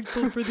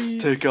Thankful for the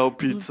takeout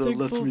pizza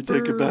lets me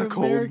take it back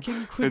American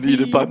home cuisine. and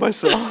eat it by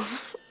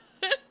myself.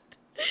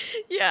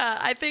 Yeah,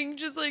 I think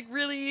just like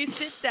really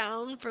sit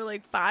down for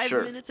like 5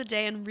 Sure. minutes a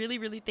day and really,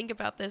 really think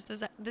about this.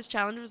 This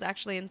challenge was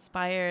actually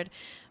inspired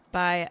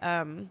by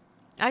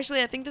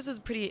actually I think this is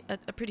a pretty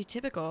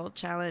typical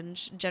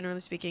challenge, generally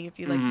speaking, if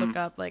you like look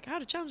up like how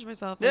to challenge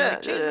myself and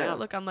like change my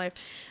outlook on life.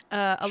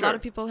 A lot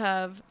of people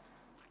have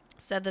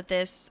said that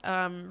this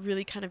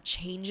really kind of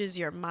changes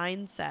your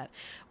mindset,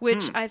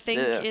 which I think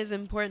is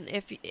important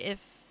if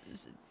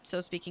so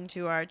speaking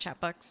to our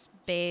Chatbox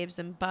babes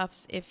and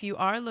buffs, if you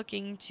are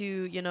looking to,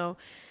 you know,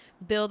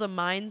 build a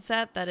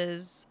mindset that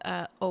is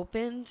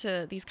open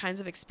to these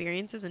kinds of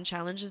experiences and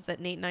challenges that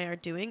Nate and I are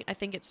doing, I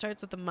think it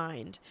starts with the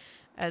mind.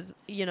 As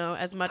you know,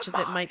 as much as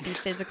it might be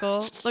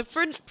physical. Look,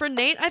 for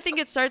Nate, I think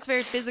it starts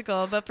very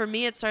physical, but for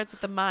me, it starts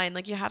with the mind.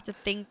 Like you have to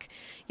think,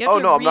 you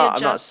have to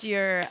readjust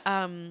your.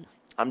 I'm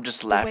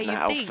just laughing at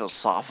how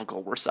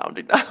philosophical we're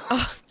sounding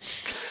now.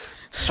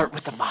 Start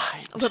with the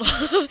mind,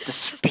 the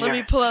spirit. Let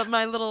me pull up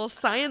my little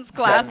science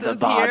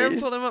glasses here.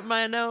 Pull them up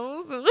my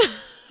nose.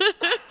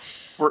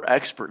 We're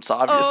experts,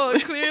 obviously. Oh,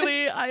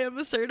 clearly I am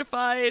a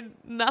certified in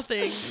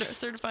nothing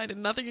except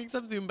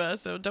Zumba.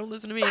 So don't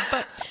listen to me.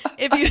 But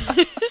if you,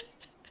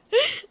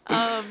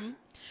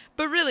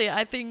 but really,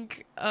 I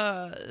think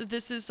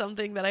this is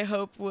something that I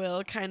hope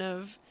will kind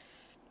of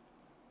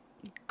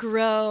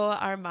grow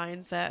our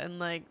mindset and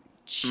like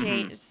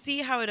change,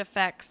 see how it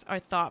affects our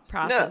thought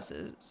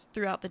processes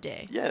throughout the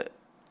day. Yeah,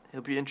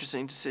 it'll be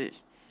interesting to see.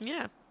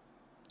 Yeah.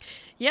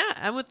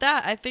 And with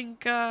that, I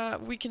think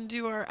we can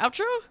do our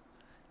outro.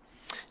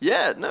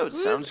 Yeah, no, it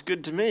sounds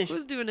good to me.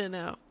 Who's doing it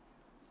now?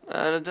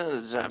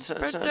 Thanks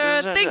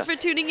Thanks for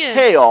tuning in.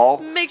 Hey, all.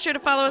 Make sure to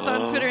follow us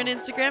on Twitter and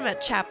Instagram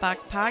at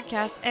Chatbox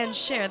Podcast and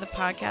share the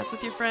podcast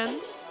with your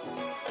friends.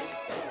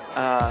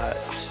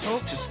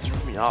 It just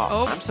threw me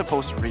off. I'm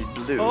supposed to read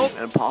blue,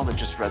 and Paula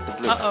just read the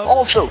blue.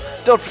 Also,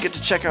 don't forget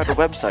to check out our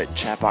website,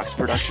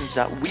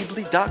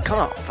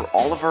 chatboxproductions.weebly.com, for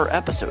all of our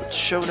episodes,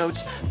 show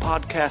notes,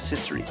 podcast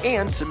history,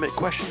 and submit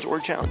questions or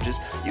challenges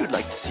you'd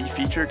like to see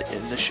featured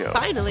in the show.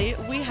 Finally,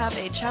 we have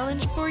a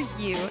challenge for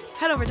you.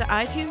 Head over to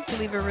iTunes to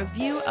leave a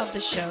review of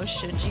the show,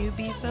 should you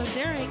be so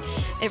daring.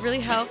 It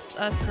really helps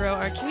us grow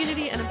our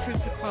community and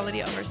improves the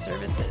quality of our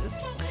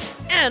services.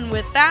 And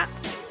with that,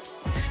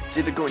 it's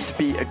either going to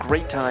be a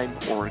great time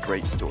or a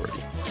great story.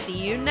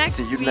 See you next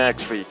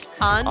week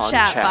on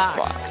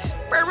Chatbox.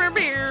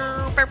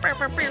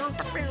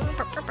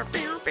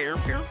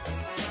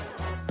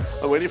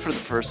 I'm waiting for the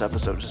first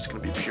episode. It's just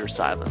going to be pure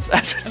silence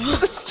after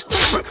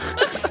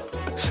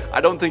I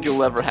don't think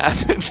it'll ever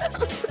happen.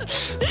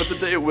 But the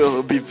day it will,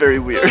 it'll be very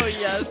weird. Oh,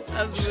 yes,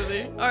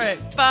 absolutely. All right,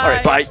 bye. All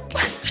right, bye.